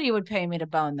wish somebody would pay me to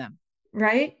bone them.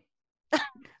 Right?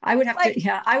 I would have to.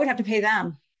 Yeah, I would have to pay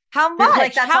them. How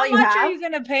much? That's How all you much have? are you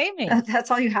going to pay me?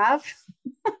 That's all you have?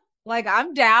 Like,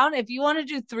 I'm down. If you want to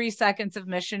do 3 seconds of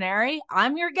missionary,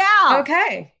 I'm your gal.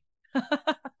 Okay.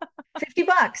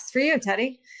 $50 for you,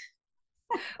 Teddy.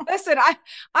 Listen,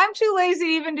 I'm too lazy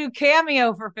to even do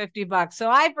cameo for $50. So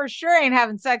I for sure ain't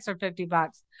having sex for $50.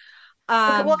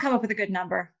 We'll come up with a good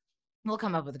number. We'll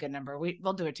come up with a good number.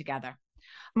 We'll do it together.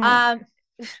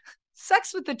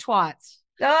 Sex with the twats.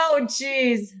 Oh,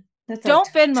 geez.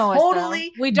 Don't Venmo us.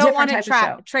 Totally. We don't want it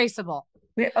traceable.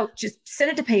 Just send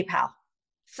it to PayPal.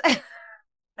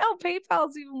 No,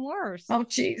 PayPal's even worse. Oh,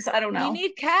 geez. I don't know. You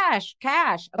need cash.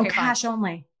 Okay, cash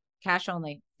only. Cash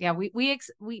only. Yeah, we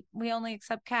only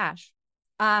accept cash.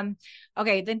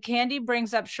 Okay, then Candy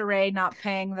brings up Sheree not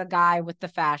paying the guy with the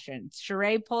fashion.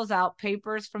 Sheree pulls out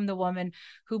papers from the woman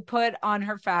who put on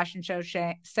her fashion show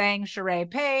saying Sheree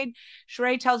paid.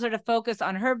 Sheree tells her to focus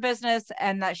on her business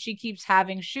and that she keeps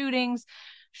having shootings.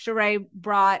 Sheree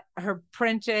brought her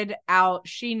printed out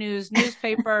She News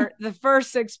newspaper. The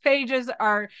first 6 pages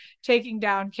are taking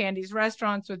down Candy's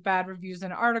restaurants with bad reviews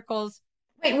and articles.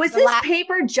 Wait, was this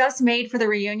paper just made for the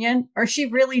reunion? Or she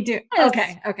really do?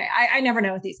 Yes. Okay. I never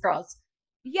know with these girls.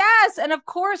 Yes. And of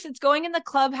course, it's going in the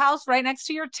clubhouse right next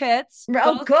to your tits.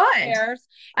 Oh, good.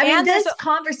 I mean, this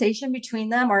conversation between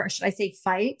them, or should I say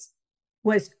fight,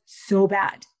 was so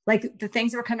bad. Like the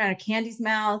things that were coming out of Candy's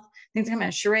mouth, things coming out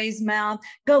of Sheree's mouth.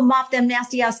 Go mop them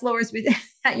nasty ass floors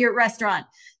at your restaurant.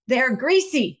 They're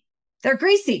greasy.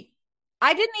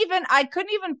 I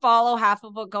couldn't even follow half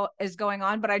of what is going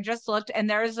on, but I just looked and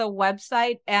there is a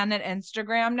website and an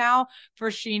Instagram now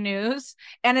for She News.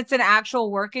 And it's an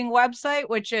actual working website,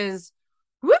 which is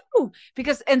woo.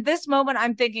 Because in this moment,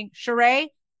 I'm thinking, Sheree,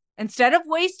 instead of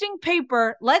wasting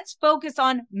paper, let's focus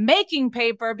on making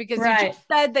paper because you just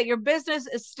said that your business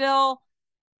is still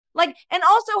like, and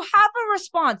also have a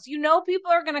response. You know, people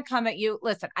are going to come at you.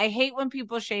 Listen, I hate when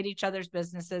people shade each other's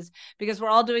businesses because we're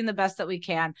all doing the best that we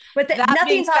can. But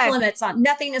nothing's off limits on,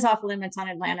 nothing is off limits on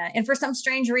Atlanta. And for some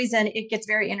strange reason, it gets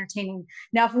very entertaining.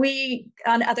 Now, if we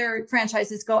on other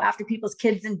franchises go after people's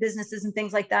kids and businesses and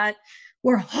things like that,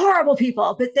 we're horrible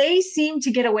people, but they seem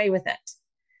to get away with it.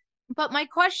 But my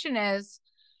question is,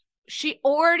 she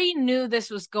already knew this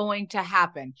was going to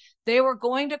happen. They were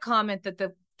going to comment that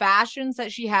the fashions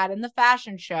that she had in the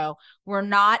fashion show were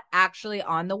not actually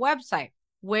on the website,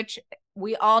 which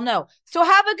we all know. So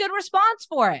have a good response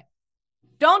for it.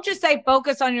 Don't just say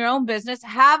focus on your own business.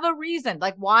 Have a reason.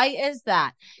 Like, why is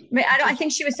that? I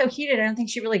think she was so heated. I don't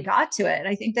think she really got to it.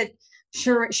 I think that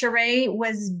Sheree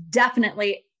was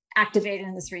definitely activated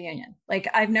in this reunion. Like,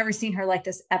 I've never seen her like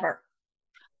this ever.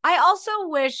 I also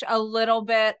wish a little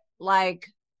bit like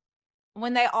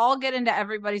when they all get into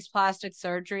everybody's plastic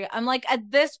surgery, I'm like,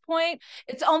 at this point,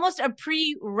 it's almost a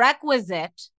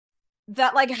prerequisite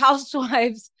that like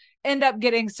housewives end up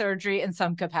getting surgery in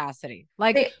some capacity.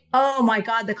 Like, oh my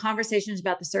God, the conversations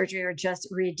about the surgery are just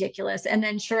ridiculous. And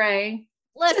then Sheree,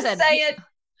 listen, just say it.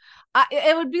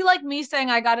 It would be like me saying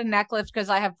I got a neck lift because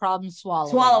I have problems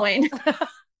swallowing.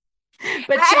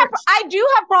 But I do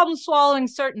have problems swallowing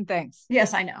certain things.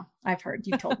 Yes, I know. I've heard.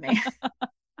 You told me.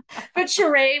 But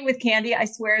Sheree with Candy, I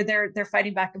swear they're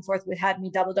fighting back and forth with had me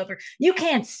doubled over. You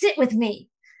can't sit with me.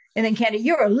 And then Candy,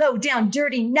 you're a low down,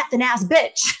 dirty, nothing ass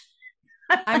bitch.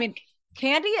 I mean,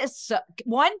 Candy is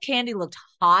Candy looked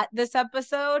hot this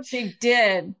episode. She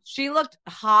did. She looked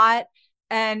hot,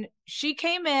 and she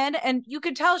came in, and you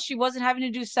could tell she wasn't having to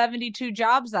do 72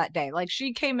 jobs that day. Like,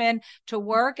 she came in to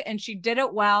work and she did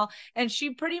it well. And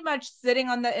she pretty much sitting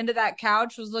on the end of that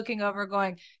couch was looking over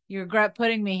going, you regret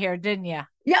putting me here, didn't you?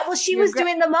 Yeah, well, she was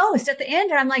doing the most at the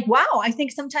end. And I'm like, wow, I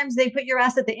think sometimes they put your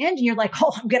ass at the end and you're like,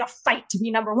 oh, I'm going to fight to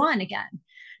be number one again.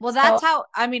 Well, that's how,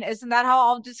 I mean, isn't that how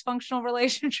all dysfunctional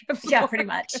relationships Yeah, work? pretty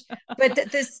much. But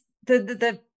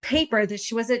the paper that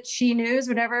was it She News,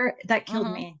 whatever, that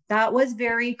killed me. That was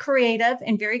very creative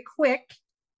and very quick.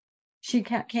 She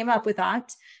came up with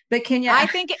that. But Kenya, I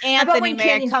think Anthony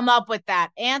may have come up with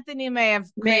that. Anthony may have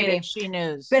created She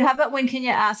News. But how about when Kenya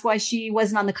asked why she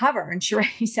wasn't on the cover, and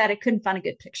she said, I couldn't find a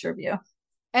good picture of you.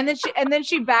 And then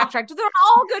she backtracked. They're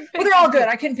all good pictures. Well, they're all good.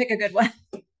 I couldn't pick a good one.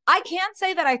 I can't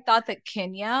say that I thought that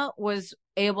Kenya was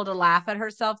able to laugh at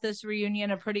herself this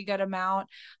reunion a pretty good amount.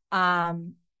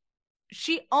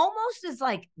 She almost is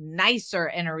like nicer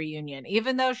in a reunion,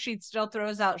 even though she still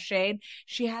throws out shade.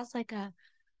 She has like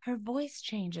her voice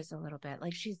changes a little bit.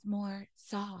 Like, she's more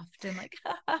soft and like,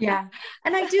 yeah.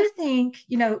 And I do think,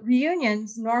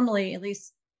 reunions normally, at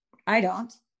least we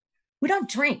don't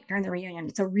drink during the reunion.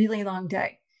 It's a really long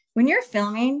day. When you're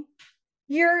filming,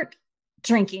 you're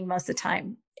drinking most of the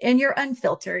time. And you're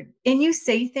unfiltered, and you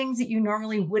say things that you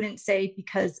normally wouldn't say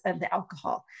because of the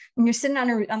alcohol. When you're sitting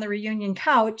on the reunion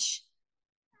couch,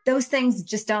 those things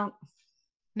just don't.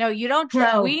 No, you don't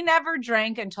drink. We never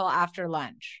drank until after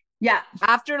lunch. Yeah,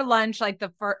 after lunch, like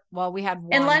we had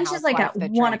one. And lunch is like at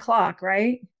 1 o'clock,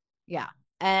 right? Yeah,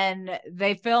 and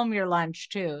they film your lunch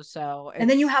too, so. And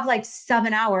then you have like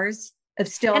 7 hours.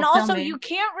 And also filming. You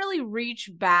can't really reach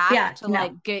back to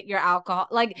like get your alcohol.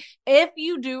 Like, if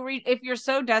you do if you're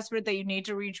so desperate that you need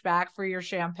to reach back for your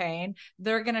champagne,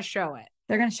 they're going to show it.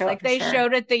 They're going to show it. Like, they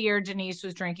showed it the year Denise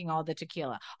was drinking all the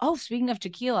tequila. Oh, speaking of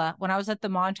tequila, when I was at the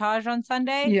Montage on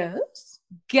Sunday. Yes.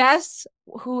 Guess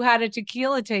who had a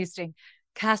tequila tasting?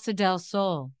 Casa del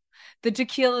Sol. The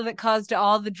tequila that caused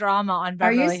all the drama on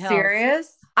Beverly Hills. Are you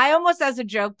serious? I almost, as a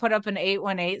joke, put up an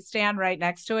 818 stand right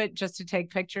next to it just to take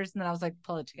pictures. And then I was like,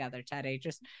 pull it together, Teddy.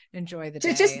 Just enjoy the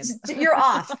day. You're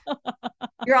off.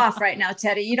 You're off right now,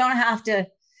 Teddy. You don't have to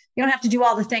do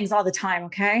all the things all the time.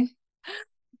 Okay.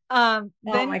 Oh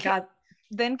my God.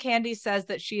 Then Candy says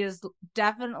that she is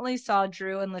definitely saw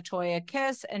Drew and LaToya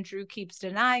kiss, and Drew keeps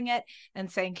denying it and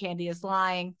saying Candy is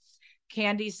lying.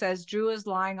 Candy says Drew is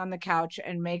lying on the couch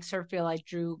and makes her feel like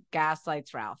Drew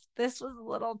gaslights Ralph. This was a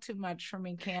little too much for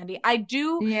me, Candy. I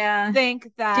do think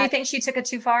that. Do you think she took it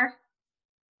too far?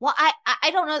 Well,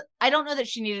 I don't know. I don't know that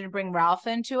she needed to bring Ralph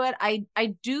into it.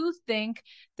 I do think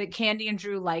that Candy and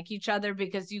Drew like each other,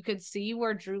 because you could see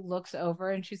where Drew looks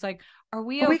over and she's like, are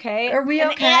we okay? Are we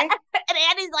okay? And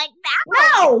Andy's like,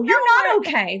 no, you're not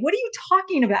okay. What are you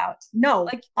talking about? No,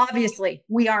 like, obviously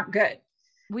we aren't good.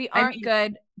 We aren't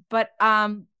good. But I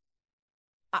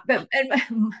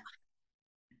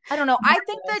don't know. I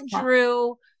think that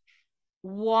Drew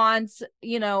wants,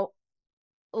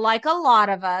 like a lot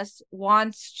of us,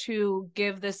 wants to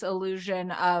give this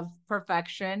illusion of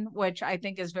perfection, which I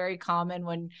think is very common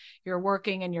when you're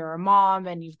working and you're a mom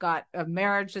and you've got a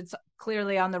marriage that's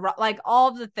clearly on the like all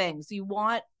of the things. You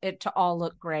want it to all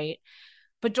look great.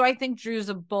 But do I think Drew's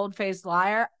a bold-faced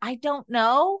liar? I don't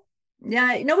know.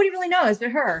 Yeah, nobody really knows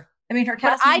but her. I mean, her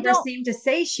cast members seem to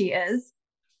say she is,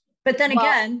 but then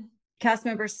again, cast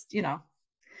members,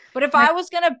 But if I was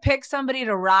going to pick somebody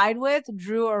to ride with,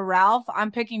 Drew or Ralph,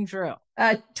 I'm picking Drew.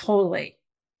 Totally.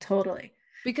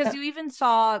 Because you even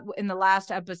saw in the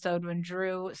last episode when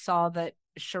Drew saw that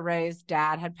Sheree's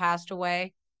dad had passed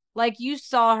away. Like, you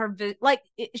saw her,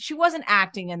 she wasn't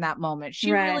acting in that moment.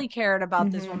 She really cared about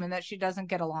this woman that she doesn't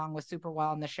get along with super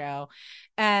well in the show.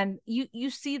 And you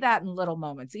see that in little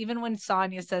moments. Even when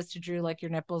Sonia says to Drew, like,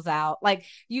 your nipples out, like,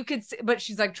 you could see, but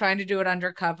she's like trying to do it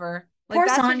undercover. Like, poor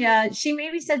Sonia. She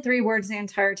maybe said 3 words the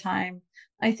entire time.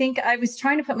 I think I was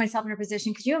trying to put myself in her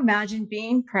position. Could you imagine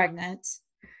being pregnant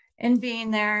and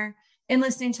being there and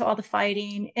listening to all the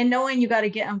fighting and knowing you got to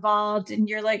get involved, and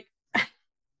you're like,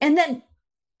 and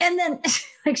then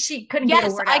like, she couldn't get a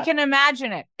word out. I can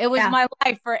imagine it. It was my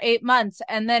life for 8 months.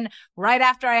 And then right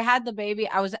after I had the baby,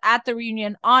 I was at the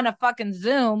reunion on a fucking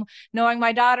Zoom, knowing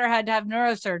my daughter had to have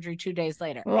neurosurgery 2 days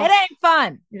later. It ain't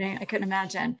fun. I couldn't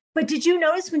imagine. But did you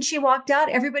notice when she walked out,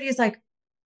 everybody is like,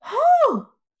 oh,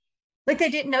 like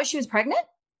they didn't know she was pregnant?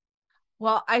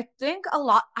 Well, I think a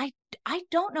lot. I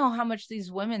don't know how much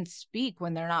these women speak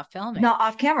when they're not filming. Not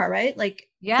off camera, right? Like,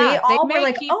 yeah, they all were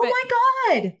like, oh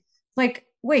my God. Like,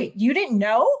 wait, you didn't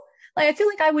know? Like, I feel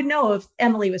like I would know if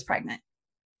Emily was pregnant.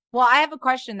 Well, I have a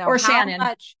question though. Or How Shannon.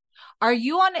 much are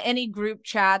you on any group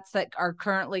chats that are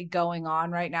currently going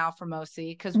on right now from OC?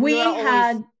 Because we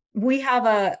have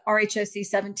a RHOC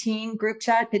 17 group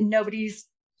chat, but nobody's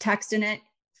texting it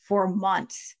for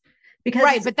months. Because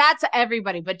right, but that's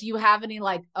everybody. But do you have any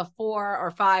like a 4 or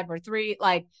 5 or 3?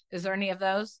 Like, is there any of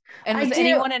those? And was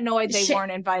anyone annoyed they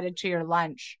weren't invited to your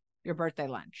lunch, your birthday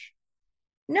lunch?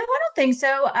 No, I don't think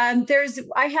so.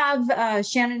 I have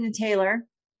Shannon and Taylor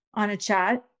on a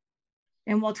chat,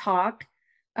 and we'll talk.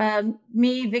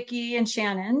 Me, Vicky, and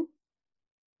Shannon.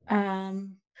 Oh,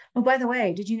 by the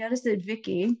way, did you notice that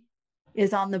Vicky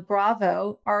is on the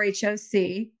Bravo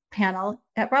RHOC panel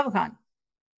at BravoCon?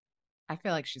 I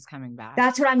feel like she's coming back.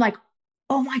 That's what I'm like.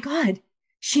 Oh my God,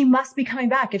 she must be coming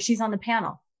back if she's on the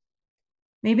panel.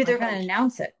 Maybe they're going to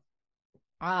announce it.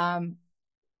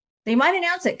 They might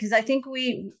announce it because I think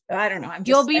I don't know.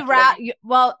 You'll be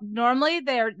well, normally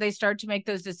they start to make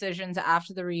those decisions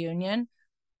after the reunion.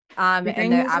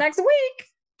 Reunion's next week.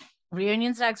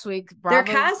 Reunion's next week. Bravo. They're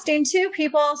casting 2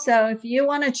 people. So if you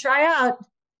want to try out,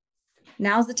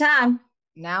 now's the time.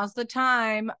 Now's the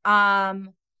time.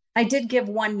 I did give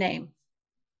 1 name.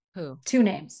 Who? 2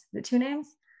 names. The 2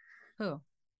 names? Who?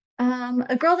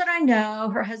 A girl that I know.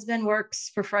 Her husband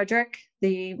works for Frederick,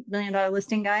 the $1 million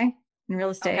listing guy in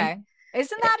real estate. Okay.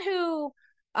 Isn't that who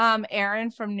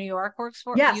Erin from New York works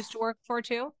for? Yes. Used to work for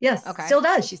too? Yes. Okay. Still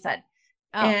does, she said.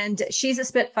 Oh. And she's a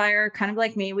Spitfire, kind of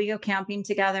like me. We go camping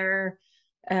together.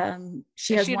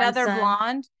 She has one another son.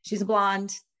 Blonde? She's a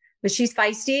blonde, but she's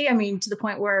feisty. I mean, to the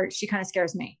point where she kind of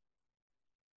scares me.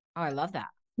 Oh, I love that.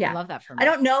 Yeah. I love that for me. I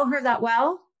don't know her that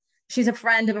well. She's a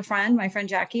friend of a friend, my friend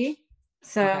Jackie.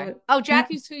 So, okay. Oh,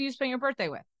 Jackie's who you spent your birthday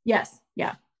with. Yes.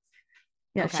 Yeah.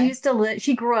 Yeah. Okay. She used to live,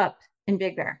 she grew up in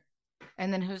Big Bear.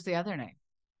 And then who's the other name?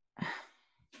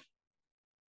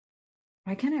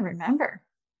 Why can't I remember?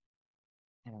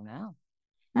 I don't know.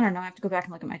 I have to go back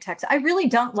and look at my text. I really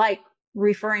don't like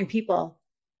referring people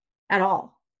at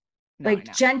all. No,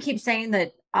 like Jen keeps saying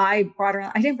that I brought her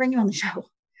on. I didn't bring you on the show.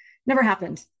 Never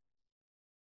happened.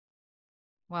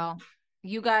 Well,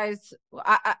 you guys,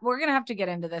 we're going to have to get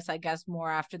into this, I guess, more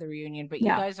after the reunion, but you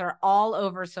guys are all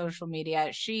over social media.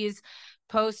 She's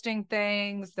posting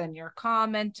things, then you're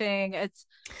commenting. It's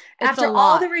after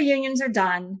all the reunions are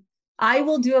done, I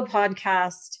will do a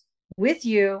podcast with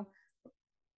you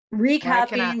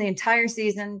recapping the entire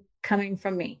season coming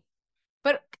from me.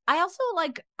 But I also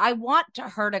I want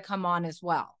her to come on as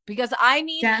well because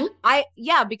Jen?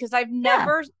 because I've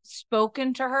never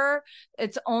spoken to her.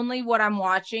 It's only what I'm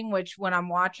watching, which when I'm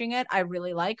watching it, I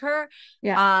really like her.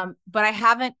 Yeah. But I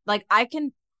haven't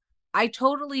I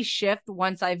totally shift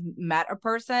once I've met a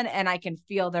person and I can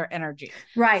feel their energy.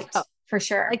 Right. So, for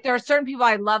sure. Like there are certain people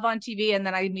I love on TV and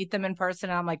then I meet them in person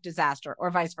and I'm like disaster or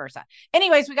vice versa.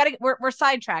 Anyways, we're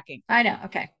sidetracking. I know.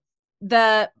 Okay.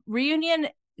 The reunion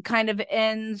kind of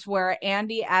ends where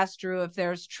Andy asked Drew if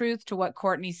there's truth to what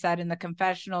Courtney said in the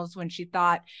confessionals when she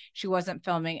thought she wasn't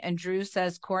filming. And Drew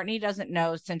says Courtney doesn't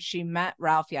know since she met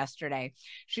Ralph yesterday.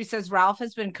 She says Ralph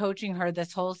has been coaching her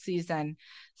this whole season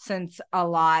since a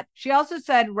lot. She also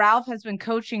said Ralph has been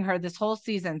coaching her this whole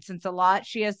season since a lot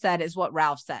she has said is what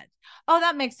Ralph said. Oh,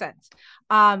 that makes sense.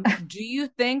 Do you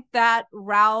think that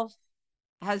Ralph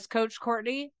has coached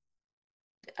Courtney?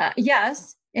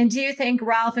 Yes. And do you think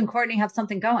Ralph and Courtney have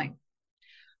something going?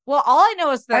 Well, all I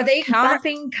know is that are they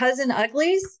bumping cousin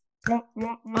uglies?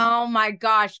 Oh my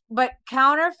gosh. But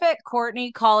counterfeit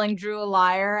Courtney calling Drew a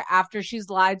liar after she's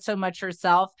lied so much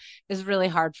herself is really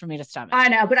hard for me to stomach. I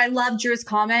know, but I love Drew's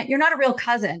comment. You're not a real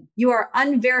cousin. You are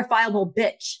unverifiable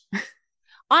bitch.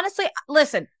 Honestly,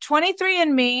 listen,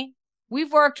 23andMe,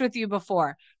 we've worked with you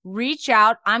before. Reach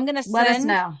out. I'm going to send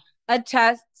a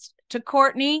test to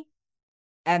Courtney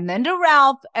and then to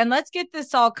Ralph, and let's get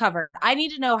this all covered. I need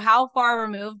to know how far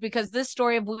removed, because this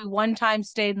story of we one time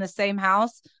stayed in the same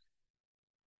house.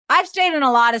 I've stayed in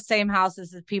a lot of same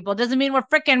houses as people. Doesn't mean we're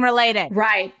freaking related.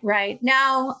 Right, right.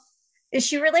 Now, is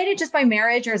she related just by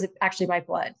marriage or is it actually by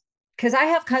blood? Because I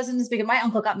have cousins, because my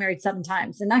uncle got married 7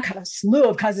 times and I got a slew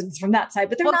of cousins from that side,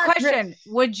 but they're not. Question,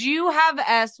 would you have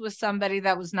S with somebody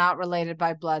that was not related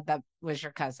by blood that was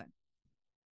your cousin?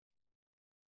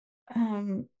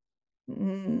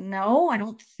 No, I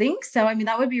don't think so. I mean,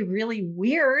 that would be really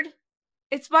weird.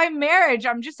 It's by marriage.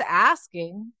 I'm just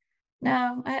asking.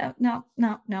 No.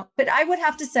 But I would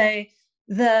have to say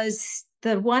the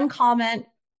one comment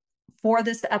for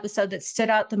this episode that stood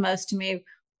out the most to me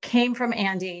came from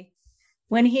Andy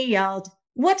when he yelled,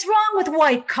 "What's wrong with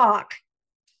white cock?"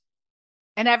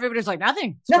 And everybody's like,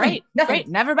 nothing. It's nothing, great. nothing. Great.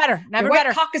 Never better. Never Your better.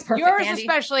 White cock is perfect, Yours Andy.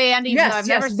 especially, Andy. Yes, I've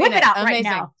never seen whip it out Amazing. right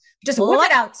now. Just whip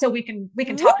it out so we can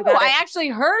talk about it. I actually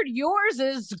heard yours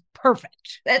is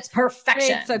perfect. It's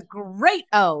perfection. It's a great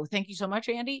O. Thank you so much,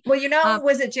 Andy. Well,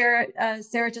 was it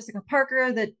Sarah Jessica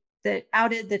Parker that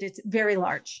outed that it's very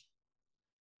large?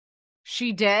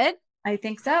 She did? I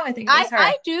think so. I think it was her.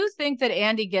 I do think that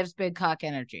Andy gives big cock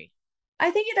energy.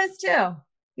 I think he does too.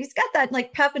 He's got that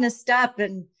like pep in his step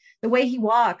and the way he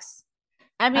walks.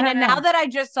 I mean, and now that I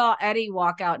just saw Eddie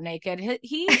walk out naked,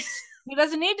 he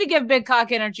doesn't need to give big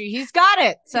cock energy. He's got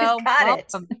it. So he's got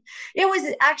it. It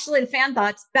was actually the fan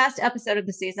thoughts best episode of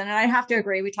the season. And I have to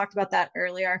agree. We talked about that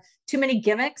earlier. Too many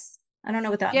gimmicks. I don't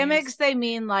know what that gimmicks means. They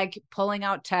mean like pulling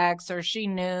out texts or she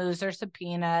news or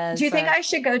subpoenas. Do you think I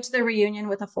should go to the reunion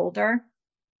with a folder?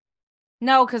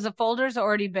 No, because the folder's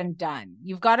already been done.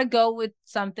 You've got to go with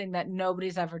something that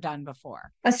nobody's ever done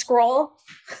before. A scroll,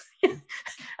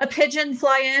 a pigeon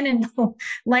fly in and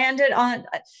land it on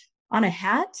a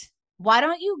hat. Why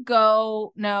don't you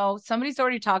go? No, somebody's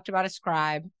already talked about a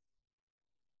scribe.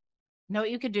 Know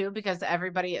what you could do, because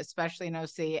everybody, especially in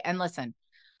OC, and listen,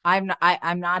 I'm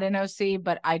not an OC,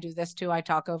 but I do this too. I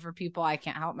talk over people. I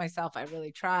can't help myself. I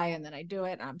really try, and then I do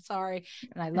it. And I'm sorry,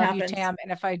 and I love you, Tam.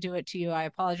 And if I do it to you, I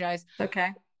apologize. Okay,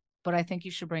 but I think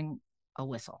you should bring a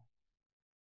whistle,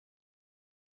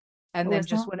 and then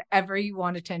just whenever you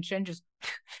want attention, just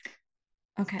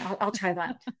okay. I'll try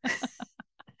that.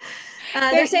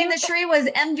 They're saying that Sheree was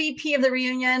MVP of the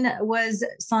reunion. Was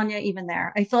Sonia even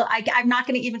there? I feel I'm not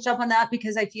going to even jump on that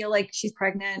because I feel like she's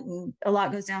pregnant and a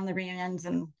lot goes down in the reunions,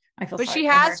 and I feel. But she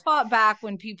has fought back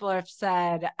when people have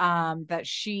said that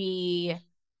she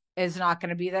is not going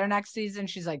to be there next season.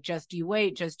 She's like, just you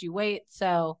wait.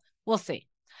 So we'll see.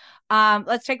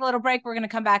 Let's take a little break. We're going to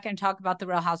come back and talk about the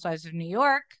Real Housewives of New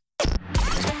York.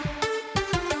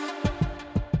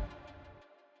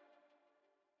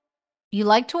 You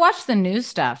like to watch the new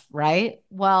stuff, right?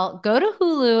 Well, go to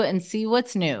Hulu and see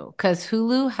what's new, because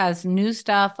Hulu has new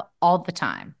stuff all the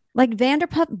time. Like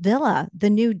Vanderpump Villa, the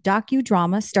new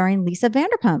docudrama starring Lisa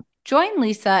Vanderpump. Join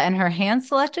Lisa and her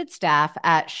hand-selected staff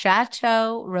at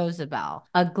Chateau Rosabelle,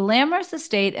 a glamorous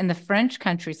estate in the French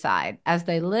countryside, as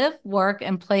they live, work,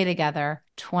 and play together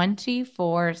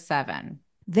 24/7.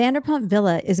 Vanderpump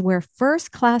Villa is where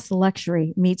first-class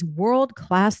luxury meets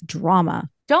world-class drama.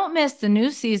 Don't miss the new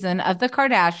season of The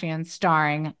Kardashians,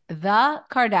 starring The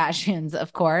Kardashians,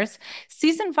 of course.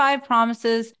 Season 5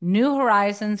 promises new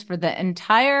horizons for the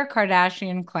entire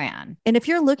Kardashian clan. And if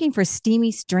you're looking for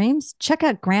steamy streams, check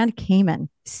out Grand Cayman,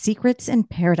 Secrets in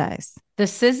Paradise. The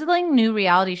sizzling new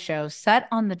reality show set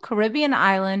on the Caribbean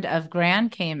island of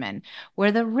Grand Cayman,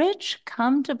 where the rich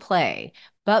come to play.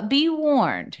 But be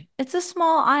warned, it's a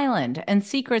small island and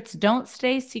secrets don't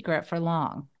stay secret for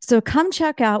long. So come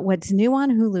check out what's new on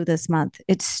Hulu this month.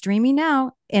 It's streaming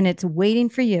now and it's waiting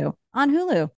for you on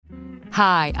Hulu.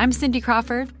 Hi, I'm Cindy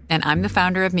Crawford, and I'm the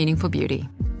founder of Meaningful Beauty.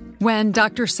 When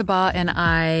Dr. Sabah and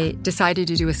I decided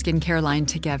to do a skincare line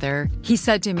together, he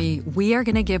said to me, we are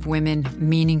going to give women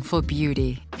meaningful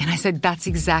beauty. And I said, that's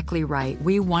exactly right.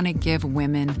 We want to give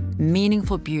women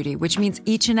meaningful beauty, which means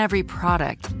each and every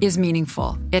product is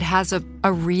meaningful. It has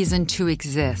a reason to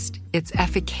exist. It's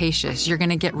efficacious. You're going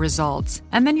to get results.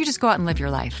 And then you just go out and live your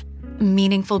life.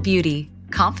 Meaningful Beauty.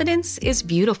 Confidence is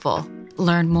beautiful.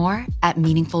 Learn more at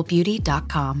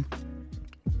meaningfulbeauty.com.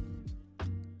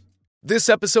 This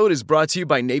episode is brought to you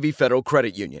by Navy Federal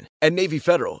Credit Union. At Navy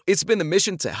Federal, it's been the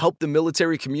mission to help the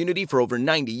military community for over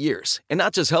 90 years. And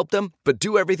not just help them, but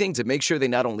do everything to make sure they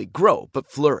not only grow, but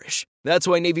flourish. That's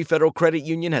why Navy Federal Credit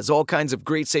Union has all kinds of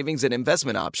great savings and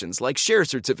investment options like share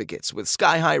certificates with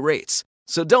sky-high rates.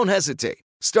 So don't hesitate.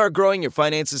 Start growing your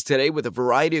finances today with a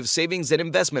variety of savings and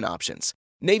investment options.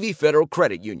 Navy Federal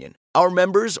Credit Union. Our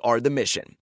members are the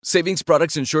mission. Savings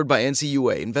products insured by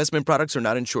NCUA. Investment products are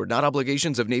not insured, not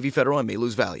obligations of Navy Federal and may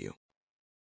lose value.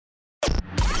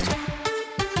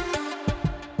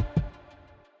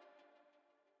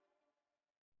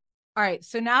 All right,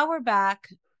 so now we're back,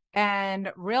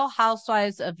 and Real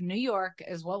Housewives of New York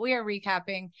is what we are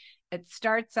recapping. It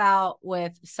starts out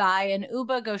with Sai and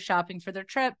Uba go shopping for their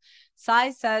trip.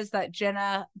 Sai says that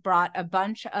Jenna brought a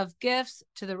bunch of gifts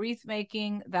to the wreath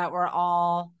making that were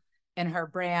all in her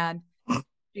brand.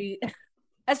 She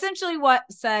essentially what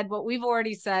we've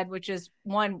already said, which is,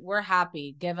 one, we're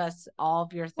happy. Give us all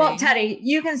of your things. Well, Teddy,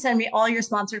 you can send me all your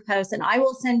sponsored posts and I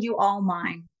will send you all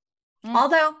mine.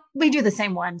 Although we do the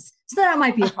same ones. So that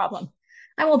might be a problem.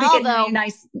 I won't be getting any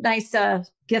nice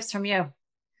gifts from you.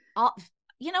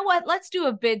 You know what? Let's do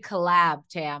a big collab,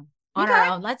 Tam, on our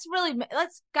own. Let's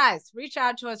guys, reach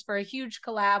out to us for a huge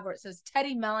collab where it says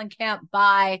Teddi Mellencamp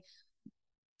by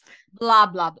blah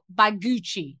blah by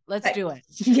Gucci. Let's do it.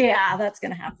 Yeah, that's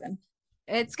gonna happen.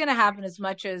 It's going to happen as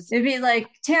much as it'd be like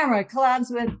Tamara collabs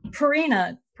with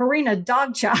Purina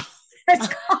dog chow. It's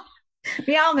called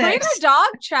Meow Mix. Purina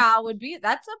dog chow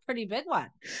that's a pretty big one.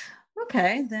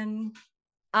 Okay, then.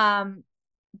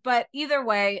 But either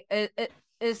way,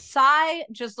 is Sai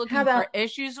just looking for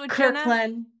issues with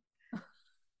Kirkland? Jenna?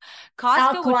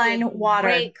 Costco alkaline would be a water.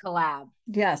 great collab.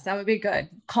 Yes, that would be good.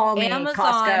 Call me, Amazon,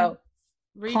 Costco.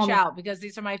 Reach out because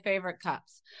these are my favorite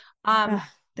cups.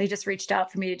 They just reached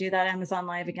out for me to do that Amazon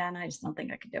Live again. I just don't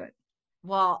think I could do it.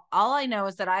 Well, all I know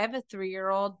is that I have a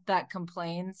 3-year-old that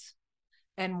complains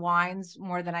and whines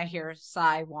more than I hear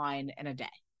Sai whine in a day.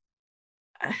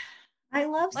 I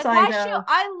love Sai, though.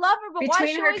 I love her, but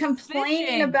between her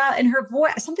complaining about and her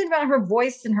voice, something about her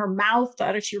voice and her mouth,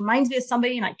 she reminds me of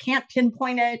somebody, and I can't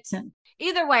pinpoint it. And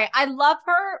either way, I love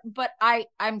her, but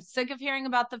I'm sick of hearing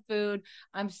about the food.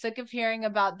 I'm sick of hearing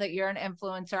about that you're an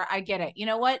influencer. I get it. You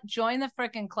know what? Join the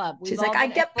freaking club. She's like, I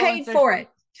get paid for it.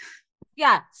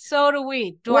 Yeah, so do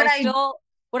we.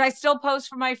 Would I still post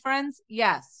for my friends?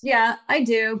 Yes. Yeah, I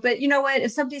do. But you know what?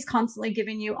 If somebody's constantly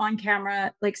giving you on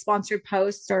camera, like sponsored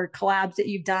posts or collabs that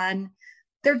you've done,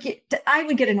 I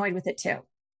would get annoyed with it too.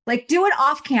 Like, do it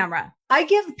off camera. I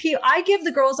give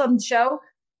the girls on the show,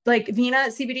 like Vina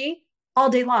at CBD, all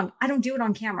day long. I don't do it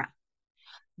on camera.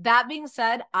 That being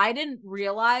said, I didn't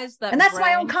realize that. And that's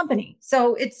my own company.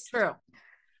 So it's true.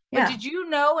 But did you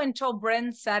know until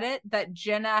Bryn said it that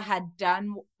Jenna had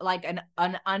done like an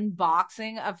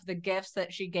unboxing of the gifts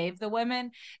that she gave the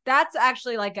women? That's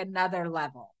actually like another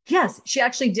level. Yes, she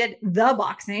actually did the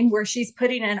boxing where she's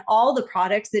putting in all the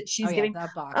products that she's giving.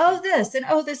 This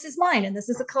and this is mine and this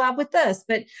is a collab with this.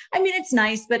 But I mean, it's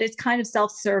nice, but it's kind of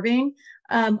self-serving.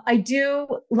 I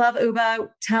do love Uba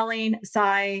telling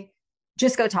Sai,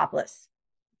 just go topless.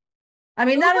 I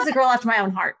mean, that is a girl after my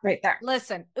own heart right there.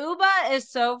 Listen, Uba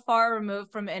is so far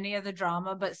removed from any of the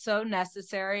drama, but so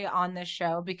necessary on this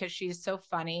show because she's so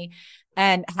funny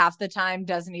and half the time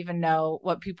doesn't even know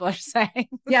what people are saying.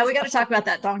 Yeah, we got to talk about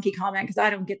that donkey comment because I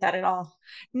don't get that at all.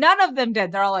 None of them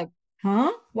did. They're all like,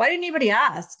 huh? Why didn't anybody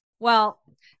ask? Well,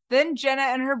 then Jenna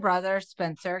and her brother,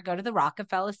 Spencer, go to the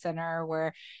Rockefeller Center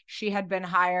where she had been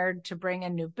hired to bring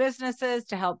in new businesses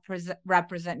to help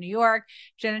represent New York.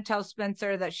 Jenna tells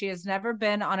Spencer that she has never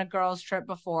been on a girls' trip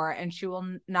before and she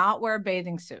will not wear a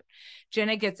bathing suit.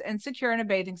 Jenna gets insecure in a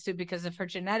bathing suit because of her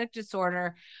genetic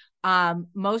disorder.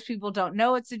 Most people don't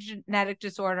know it's a genetic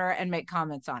disorder and make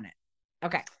comments on it.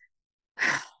 Okay.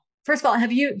 First of all,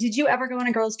 did you ever go on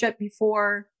a girls' trip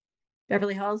before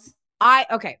Beverly Hills?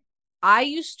 I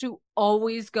used to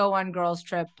always go on girls'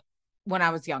 trip when I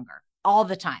was younger, all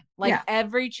the time. Like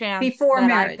every chance before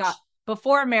marriage.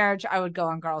 Before marriage, I would go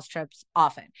on girls' trips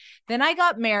often. Then I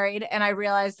got married and I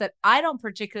realized that I don't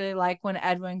particularly like when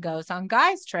Edwin goes on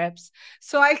guys' trips.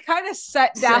 So I kind of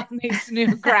set down these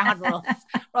new ground rules. Where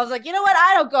I was like, you know what?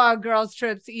 I don't go on girls'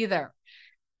 trips either.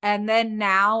 And then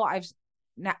now,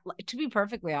 to be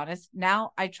perfectly honest,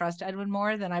 now I trust Edwin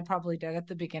more than I probably did at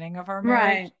the beginning of our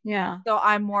marriage. Right. Yeah. So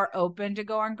I'm more open to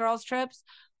go on girls' trips.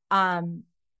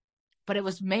 But it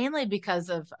was mainly because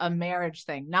of a marriage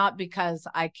thing, not because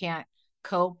I can't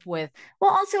cope with.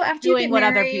 Well, also after you get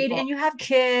married and you have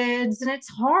kids and it's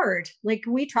hard. Like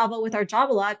we travel with our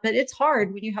job a lot, but it's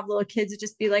hard when you have little kids to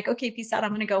just be like, okay, peace out. I'm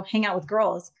going to go hang out with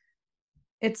girls.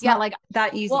 It's not like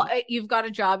that easy. Well, you've got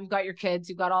a job, you've got your kids,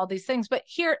 you've got all these things. But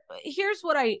here's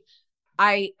what I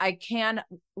can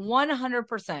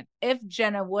 100%. If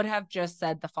Jenna would have just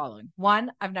said the following: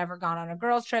 1, I've never gone on a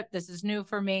girls' trip. This is new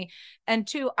for me. And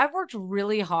 2, I've worked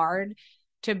really hard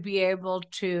to be able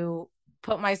to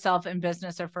put myself in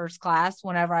business or first class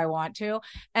whenever I want to.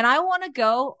 And I want to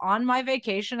go on my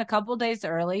vacation a couple days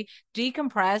early,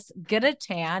 decompress, get a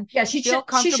tan, feel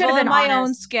comfortable in my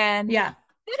own skin. Yeah.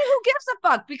 Then who gives a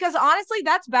fuck? Because honestly,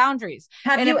 that's boundaries.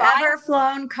 Have you ever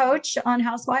flown coach on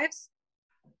Housewives?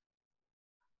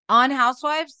 On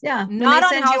Housewives? Yeah. When they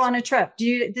send you on a trip,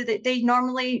 they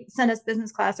normally send us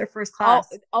business class or first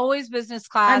class? Always business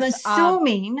class. I'm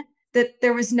assuming that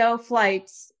there was no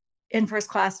flights in first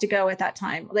class to go at that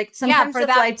time. Like sometimes the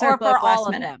flights are booked last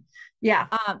minute. Yeah.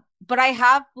 But I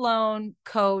have flown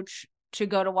coach to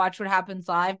go to Watch What Happens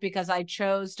Live because I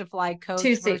chose to fly coach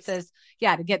to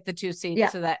get the 2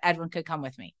 seats so that Edwin could come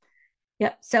with me.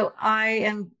 Yep. So I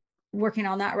am working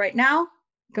on that right now,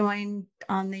 going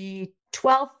on the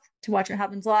 12th to Watch What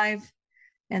Happens Live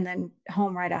and then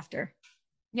home right after.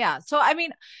 Yeah. So, I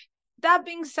mean, that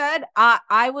being said,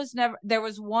 there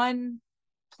was one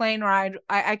plane ride.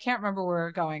 I can't remember where we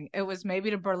were going. It was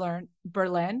maybe to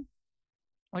Berlin,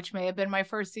 which may have been my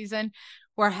first season,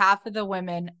 where half of the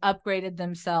women upgraded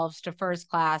themselves to first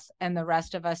class and the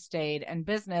rest of us stayed in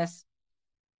business.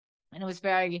 And it was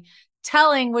very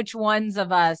telling which ones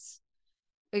of us,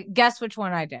 guess which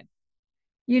one I did.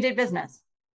 You did business.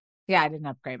 Yeah, I didn't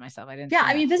upgrade myself. I didn't. Yeah,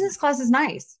 I mean, business class is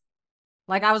nice.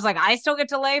 Like, I was like, I still get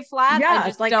to lay flat. Yeah, I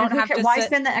just like, don't have to why sit.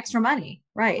 spend the extra money?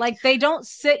 Right. Like, they don't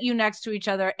sit you next to each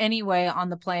other anyway on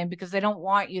the plane because they don't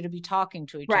want you to be talking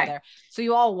to each other. So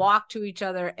you all walk to each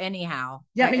other anyhow.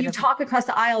 Yeah, I mean, you talk across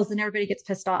the aisles and everybody gets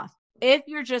pissed off. If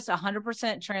you're just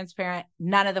 100% transparent,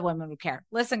 none of the women would care.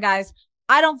 Listen, guys,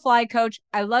 I don't fly coach.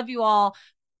 I love you all.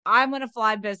 I'm going to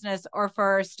fly business or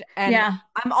first. And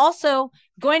I'm also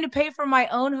going to pay for my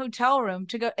own hotel room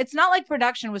to go. It's not like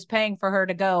production was paying for her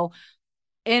to go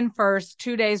in first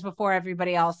 2 days before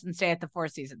everybody else and stay at the Four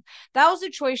Seasons. That was a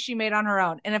choice she made on her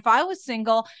own. And if I was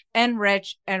single and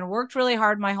rich and worked really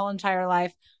hard my whole entire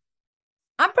life,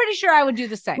 I'm pretty sure I would do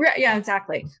the same. Yeah,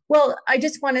 exactly. Well, I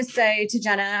just want to say to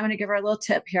Jenna, I'm going to give her a little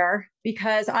tip here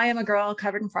because I am a girl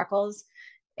covered in freckles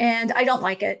and I don't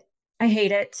like it. I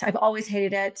hate it. I've always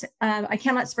hated it. I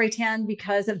cannot spray tan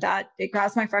because of that. It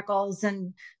grabs my freckles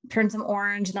and turns them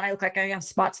orange and I look like I have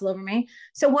spots all over me.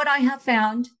 So what I have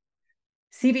found,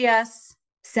 CVS,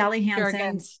 Sally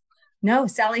Hansen's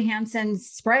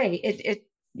spray.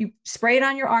 You spray it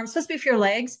on your arms. It's supposed to be for your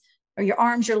legs or your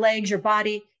arms, your legs, your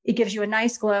body. It gives you a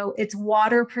nice glow. It's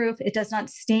waterproof. It does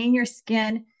not stain your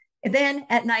skin. And then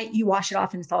at night you wash it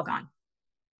off and it's all gone.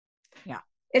 Yeah.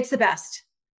 It's the best.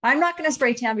 I'm not going to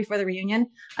spray tan before the reunion.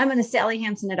 I'm going to Sally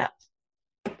Hansen it up.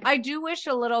 I do wish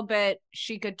a little bit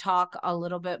she could talk a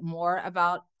little bit more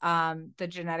about the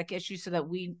genetic issue so that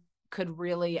we could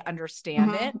really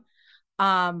understand it.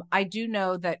 I do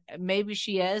know that maybe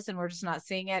she is, and we're just not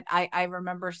seeing it. I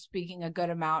remember speaking a good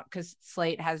amount because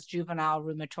Slate has juvenile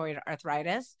rheumatoid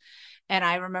arthritis. And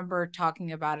I remember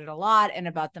talking about it a lot and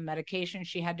about the medication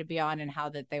she had to be on and how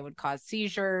that they would cause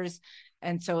seizures.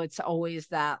 And so it's always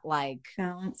that like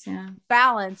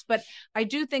balance. But I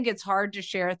do think it's hard to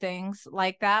share things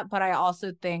like that. But I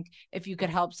also think if you could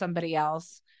help somebody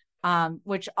else,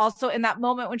 which also in that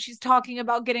moment when she's talking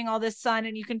about getting all this sun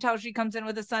and you can tell she comes in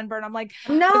with a sunburn, I'm like,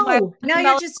 no,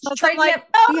 you're just trying like,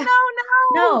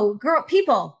 no, girl,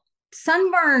 people,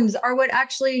 sunburns are what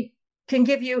actually can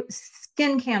give you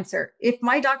skin cancer. If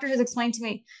my doctor has explained to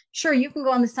me, sure, you can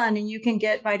go in the sun and you can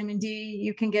get vitamin D,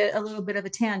 you can get a little bit of a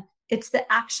tan. It's the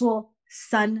actual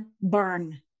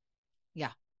sunburn.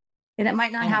 Yeah. And it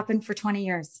might not happen for 20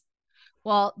 years.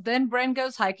 Well, then Bryn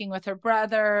goes hiking with her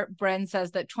brother. Bryn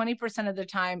says that 20% of the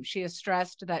time she is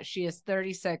stressed that she is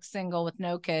 36, single with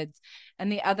no kids.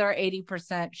 And the other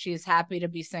 80% she is happy to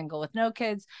be single with no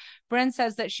kids. Bryn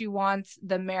says that she wants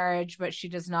the marriage, but she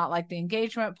does not like the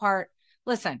engagement part.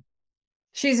 Listen.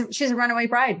 She's a runaway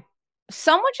bride.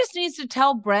 Someone just needs to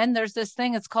tell Bryn there's this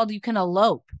thing. It's called you can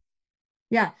elope.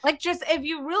 Yeah. Like just if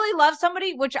you really love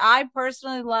somebody, which I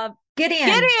personally love.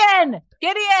 Gideon.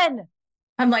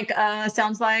 I'm like,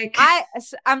 sounds like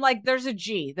I'm like, there's a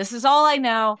G. This is all I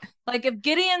know. Like, if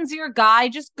Gideon's your guy,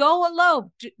 just go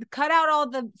elope. Cut out all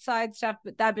the side stuff.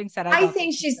 But that being said, I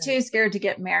think she's too scared to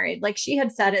get married. Like she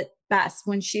had said it best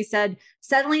when she said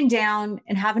settling down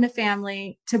and having a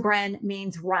family to Bryn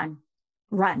means run.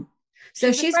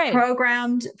 So she's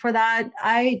programmed for that.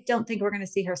 I don't think we're going to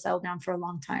see her settle down for a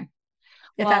long time,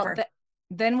 if ever.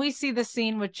 Then we see the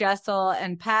scene with Jessel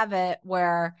and Pavitt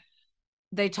where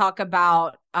they talk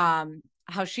about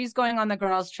how she's going on the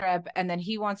girls' trip and then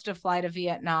he wants to fly to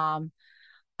Vietnam.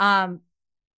 That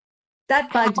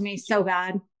bugged me so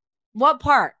bad. What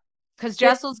part? Because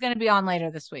Jessel's going to be on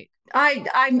later this week.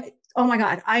 I'm oh my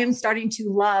God, I am starting to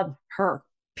love her,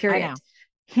 period.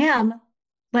 Him,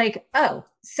 like, oh,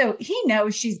 so he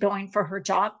knows she's going for her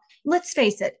job. Let's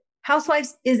face it,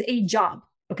 Housewives is a job,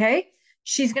 okay?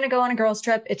 She's going to go on a girls'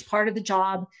 trip. It's part of the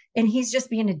job. And he's just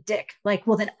being a dick. Like,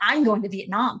 well, then I'm going to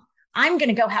Vietnam. I'm going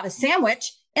to go have a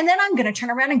sandwich. And then I'm going to turn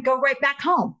around and go right back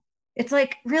home. It's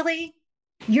like, really?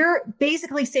 You're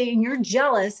basically saying you're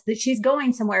jealous that she's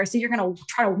going somewhere. So you're going to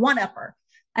try to one up her.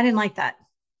 I didn't like that.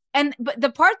 But the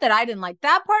part that I didn't like,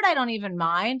 that part I don't even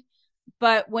mind.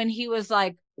 But when he was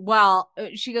like, well,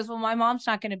 she goes, well, my mom's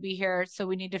not going to be here. So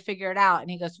we need to figure it out. And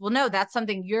he goes, well, no, that's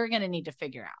something you're going to need to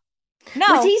figure out. No,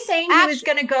 was he saying he was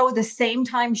going to go the same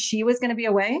time she was going to be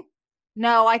away?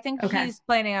 No, I think he's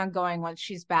planning on going once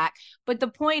she's back. But the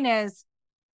point is,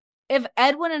 if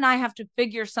Edwin and I have to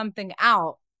figure something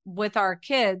out with our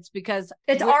kids, because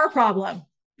it's our problem.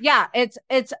 Yeah, it's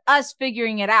us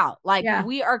figuring it out. Like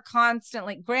we are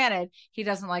constantly, granted, he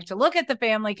doesn't like to look at the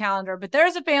family calendar, but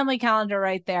there's a family calendar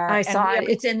right there. I saw it.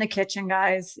 It's in the kitchen,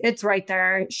 guys. It's right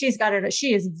there. She's got it.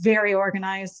 She is very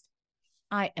organized.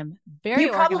 I am very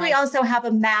organized. You probably also have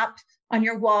a map on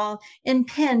your wall and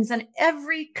pins on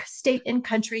every state and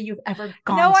country you've ever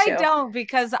gone No, to. I don't,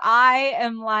 because I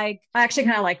am like, I actually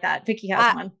kind of like that. Vicky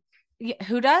has one.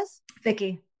 Who does?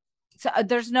 Vicky. So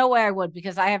there's no way I would,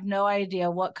 because I have no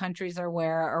idea what countries are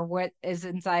where or what is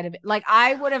inside of it. Like,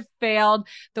 I would have failed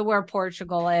the where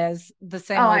Portugal is the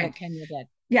same way that Kenya did.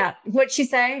 Yeah. What'd she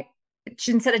say?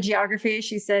 Instead of geography,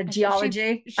 she said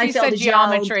geology. She said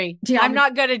geometry. I'm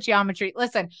not good at geometry.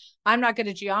 Listen, I'm not good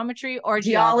at geometry or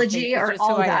geology or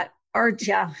all of that. Or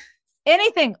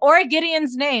anything, or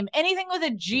Gideon's name. Anything with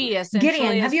a G essentially.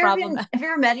 Gideon. Have you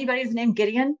ever met anybody with the name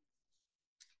Gideon?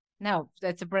 No,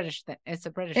 that's a British thing. It's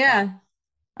a British thing.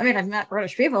 I mean, I've met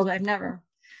British people, but I've never.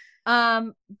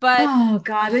 But oh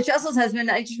God, with Jessel's husband,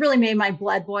 it just really made my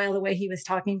blood boil the way he was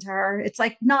talking to her. It's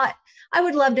like I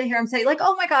would love to hear him say, like,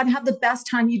 oh my God, have the best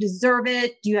time. You deserve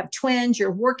it. You have twins. You're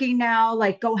working now.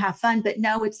 Like, go have fun. But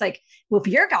no, it's like, well, if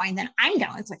you're going, then I'm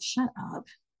going. It's like, shut up.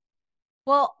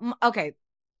 Well, okay.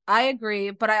 I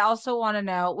agree, but I also want to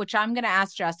know, which I'm going to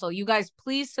ask Jessel. You guys,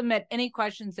 please submit any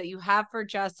questions that you have for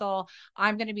Jessel.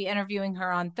 I'm going to be interviewing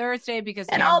her on Thursday because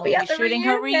I'll be at the shooting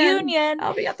her reunion.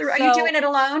 I'll be at the. Are you doing it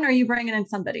alone, or are you bringing in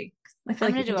somebody? I feel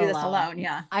like you can do this alone.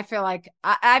 Yeah, I feel like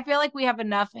we have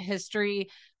enough history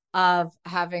of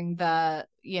having the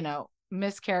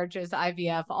miscarriages,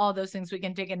 IVF, all those things. We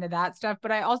can dig into that stuff,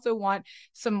 but I also want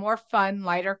some more fun,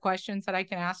 lighter questions that I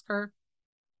can ask her.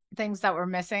 Things that were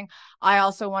missing. I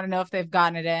also want to know if they've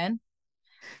gotten it in.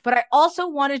 But I also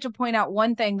wanted to point out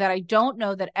one thing that I don't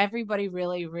know that everybody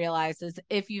really realizes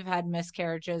if you've had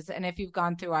miscarriages and if you've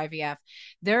gone through IVF.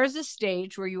 There is a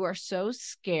stage where you are so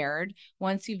scared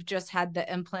once you've just had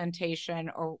the implantation,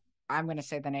 or I'm going to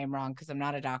say the name wrong because I'm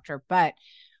not a doctor, but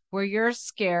where you're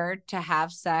scared to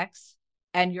have sex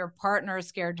and your partner is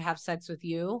scared to have sex with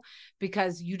you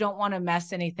because you don't want to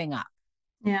mess anything up.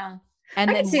 Yeah. And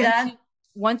I then can see that.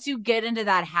 Once you get into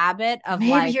that habit of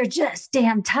maybe you're just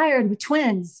damn tired with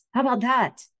twins. How about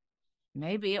that?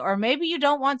 Maybe, or maybe you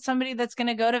don't want somebody that's going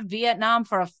to go to Vietnam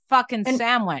for a fucking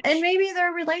sandwich. And maybe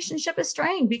their relationship is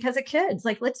strained because of kids.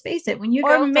 Like, let's face it, when you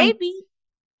go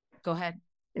ahead.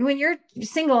 When you're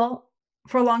single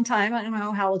for a long time, I don't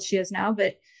know how old she is now,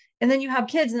 and then you have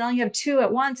kids and then you have two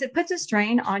at once, it puts a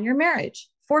strain on your marriage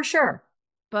for sure.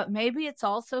 But maybe it's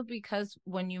also because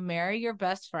when you marry your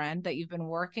best friend that you've been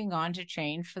working on to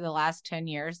change for the last 10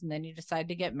 years, and then you decide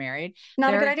to get married,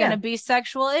 there's going to be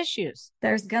sexual issues.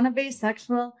 There's going to be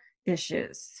sexual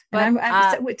issues.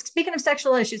 But speaking of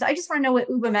sexual issues, I just want to know what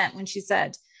Uba meant when she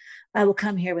said, I will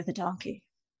come here with a donkey.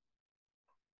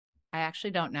 I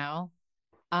actually don't know.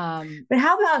 But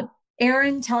how about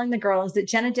Aaron telling the girls that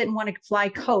Jenna didn't want to fly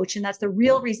coach, and that's the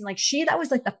real reason. Like, that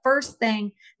was like the first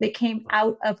thing that came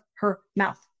out of her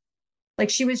mouth.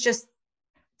 Like, she was just,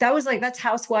 that's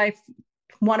housewife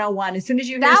 101. As soon as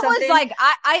you hear something, was like,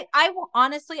 I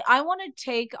honestly, I want to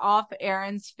take off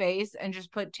Aaron's face and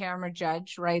just put Tamara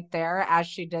Judge right there as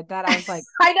she did that. I was like,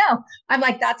 I know. I'm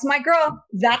like, that's my girl.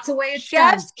 That's the way it's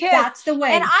Chef's done. kiss. That's the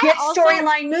way. And get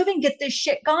storyline moving. Get this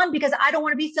shit gone, because I don't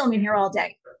want to be filming here all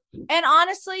day. And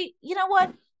honestly, you know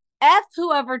what? F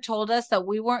whoever told us that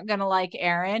we weren't going to like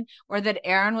Aaron or that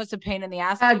Aaron was a pain in the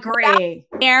ass. Agree.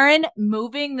 Without Aaron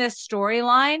moving this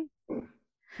storyline,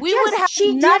 we would have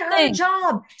she nothing. Did her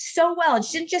job so well. And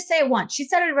she didn't just say it once. She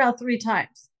said it about 3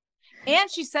 times. And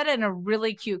she said it in a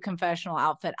really cute confessional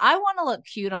outfit. I want to look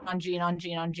cute on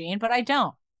Jean, but I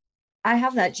don't. I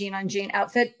have that Jean on Jean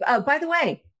outfit. By the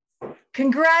way,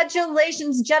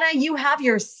 congratulations, Jenna. You have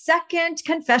your second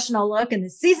confessional look and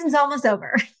the season's almost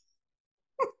over.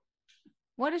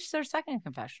 What is their second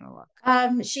confessional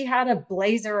look? She had a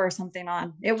blazer or something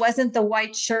on. It wasn't the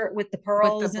white shirt with the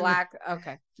pearls. With the black.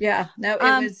 Okay. Yeah. No,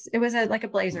 it was like a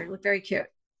blazer. It looked very cute.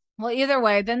 Well, either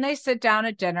way, then they sit down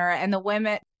at dinner and the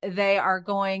women, they are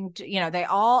going to, they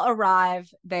all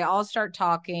arrive. They all start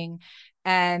talking.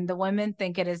 And the women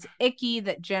think it is icky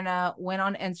that Jenna went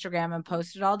on Instagram and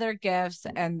posted all their gifts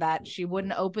and that she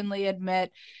wouldn't openly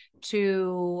admit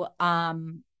to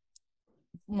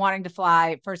wanting to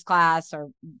fly first class or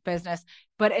business.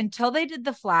 But until they did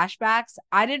the flashbacks,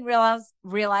 I didn't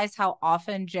realize how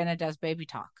often Jenna does baby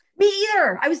talk. Me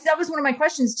either. That was one of my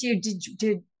questions to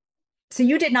you. So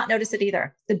you did not notice it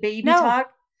either, the baby talk?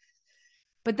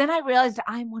 But then I realized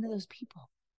I'm one of those people.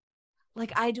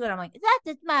 Like, I do it. I'm like,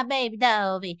 that's my baby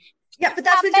Dovey. Yeah, but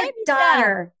that's with your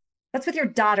daughter. That's with your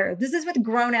daughter. This is with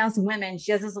grown-ass women.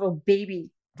 She has this little baby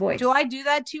voice. Do I do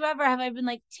that to you ever? Have I been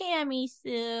like, Tammy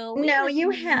Sue? No,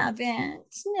 you haven't.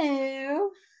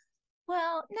 No.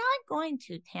 Well, now I'm going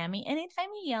to, Tammy. Anytime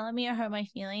you yell at me or hurt my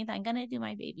feelings, I'm going to do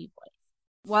my baby voice.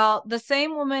 Well, the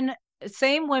same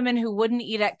women who wouldn't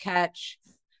eat at Catch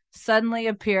suddenly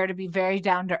appear to be very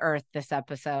down to earth this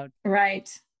episode. Right.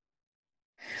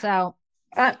 So,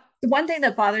 one thing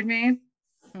that bothered me,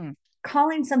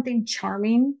 calling something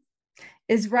charming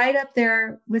is right up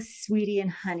there with sweetie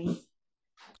and honey.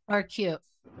 Or cute.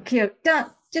 Cute.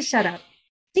 Don't, just shut up.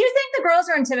 Do you think the girls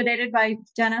are intimidated by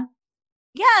Jenna?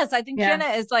 Yes, I think Jenna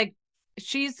is like,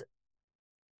 she's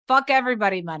fuck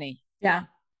everybody money. Yeah.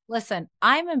 Listen,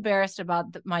 I'm embarrassed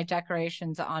about my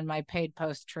decorations on my paid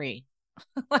post tree.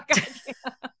 Like,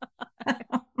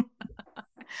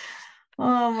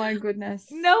 oh my goodness.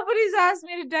 Nobody's asked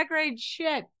me to decorate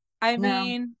shit. I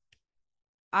mean,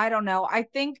 I don't know. I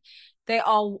think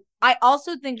I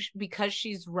also think because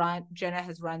Jenna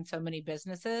has run so many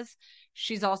businesses,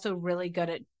 she's also really good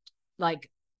at like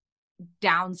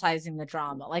downsizing the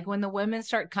drama. Like when the women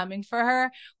start coming for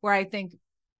her, where I think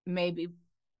maybe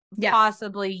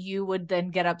possibly you would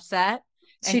then get upset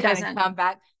and she doesn't come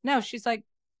back. No, she's like,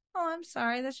 oh, I'm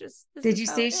sorry. Did you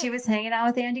see she was hanging out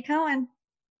with Andy Cohen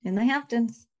in the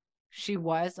Hamptons? She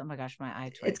was. Oh my gosh, my eye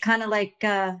twitched. It's kind of like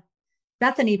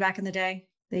Bethany back in the day.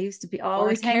 They used to be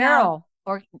always hang out.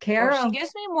 Or Carol. She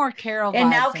gives me more Carol vibes. And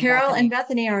now Carol and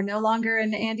Bethany are no longer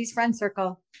in Andy's friend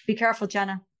circle. Be careful,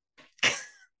 Jenna.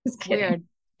 Weird.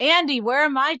 Andy, where are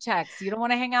my texts? You don't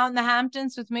want to hang out in the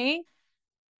Hamptons with me?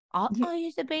 I'll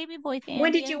use the baby voice, Andy.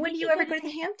 When do you ever go to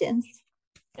the Hamptons?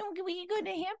 We can go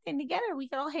to Hampton together. We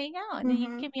can all hang out, and then you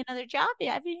can give me another job.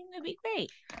 Yeah, everything would be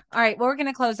great. All right, well, we're going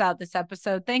to close out this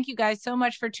episode. Thank you guys so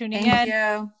much for tuning in.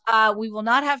 You. We will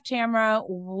not have Tamara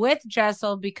with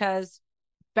Jessel because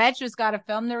Betch has got to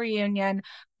film the reunion.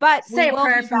 But say a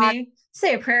prayer for me.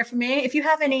 Say a prayer for me. If you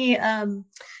have any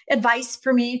advice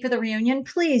for me for the reunion,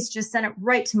 please just send it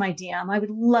right to my DM. I would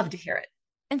love to hear it.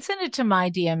 And send it to my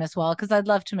DM as well, because I'd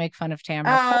love to make fun of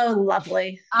Tamara. Oh,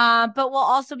 lovely. But we'll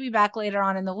also be back later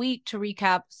on in the week to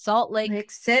recap Salt Lake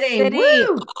City.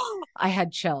 Woo! I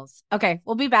had chills. Okay,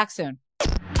 we'll be back soon.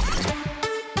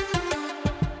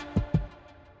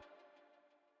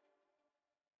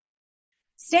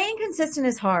 Staying consistent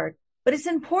is hard, but it's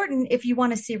important if you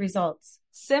want to see results.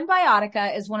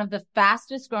 Symbiotica is one of the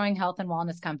fastest growing health and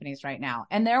wellness companies right now,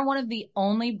 and they're one of the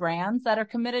only brands that are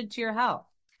committed to your health.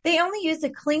 They only use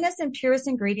the cleanest and purest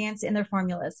ingredients in their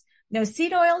formulas. No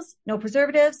seed oils, no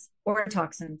preservatives, or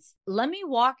toxins. Let me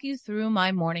walk you through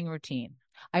my morning routine.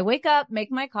 I wake up,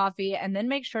 make my coffee, and then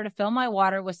make sure to fill my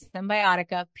water with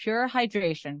Symbiotica Pure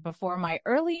Hydration before my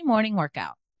early morning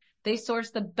workout. They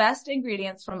source the best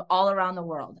ingredients from all around the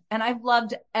world, and I've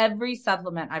loved every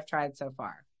supplement I've tried so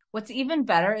far. What's even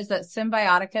better is that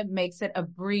Symbiotica makes it a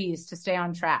breeze to stay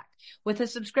on track. With a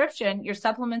subscription, your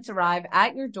supplements arrive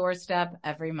at your doorstep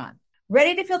every month.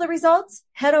 Ready to feel the results?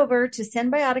 Head over to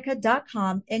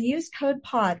Symbiotica.com and use code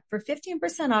POD for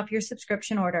 15% off your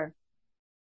subscription order.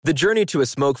 The journey to a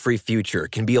smoke-free future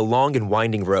can be a long and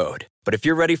winding road. But if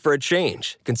you're ready for a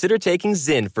change, consider taking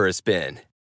Zyn for a spin.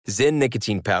 Zyn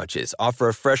nicotine pouches offer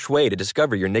a fresh way to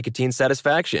discover your nicotine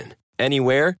satisfaction.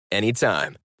 Anywhere,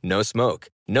 anytime. No smoke,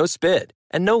 no spit,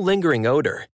 and no lingering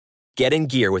odor. Get in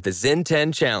gear with the Zyn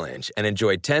 10 Challenge and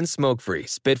enjoy 10 smoke-free,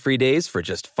 spit-free days for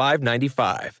just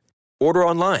 $5.95. Order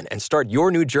online and start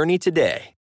your new journey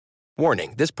today.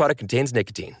 Warning, this product contains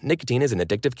nicotine. Nicotine is an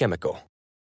addictive chemical.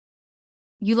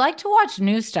 You like to watch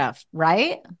new stuff,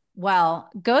 right? Well,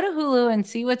 go to Hulu and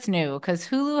see what's new, because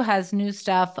Hulu has new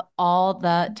stuff all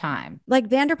the time. Like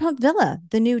Vanderpump Villa,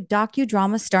 the new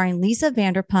docudrama starring Lisa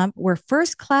Vanderpump, where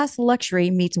first-class luxury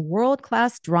meets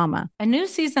world-class drama. A new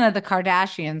season of The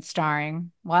Kardashians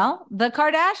starring, well, the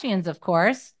Kardashians, of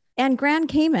course. And Grand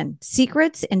Cayman,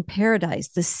 Secrets in Paradise,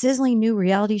 the sizzling new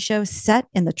reality show set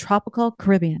in the tropical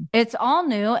Caribbean. It's all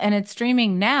new, and it's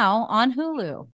streaming now on Hulu.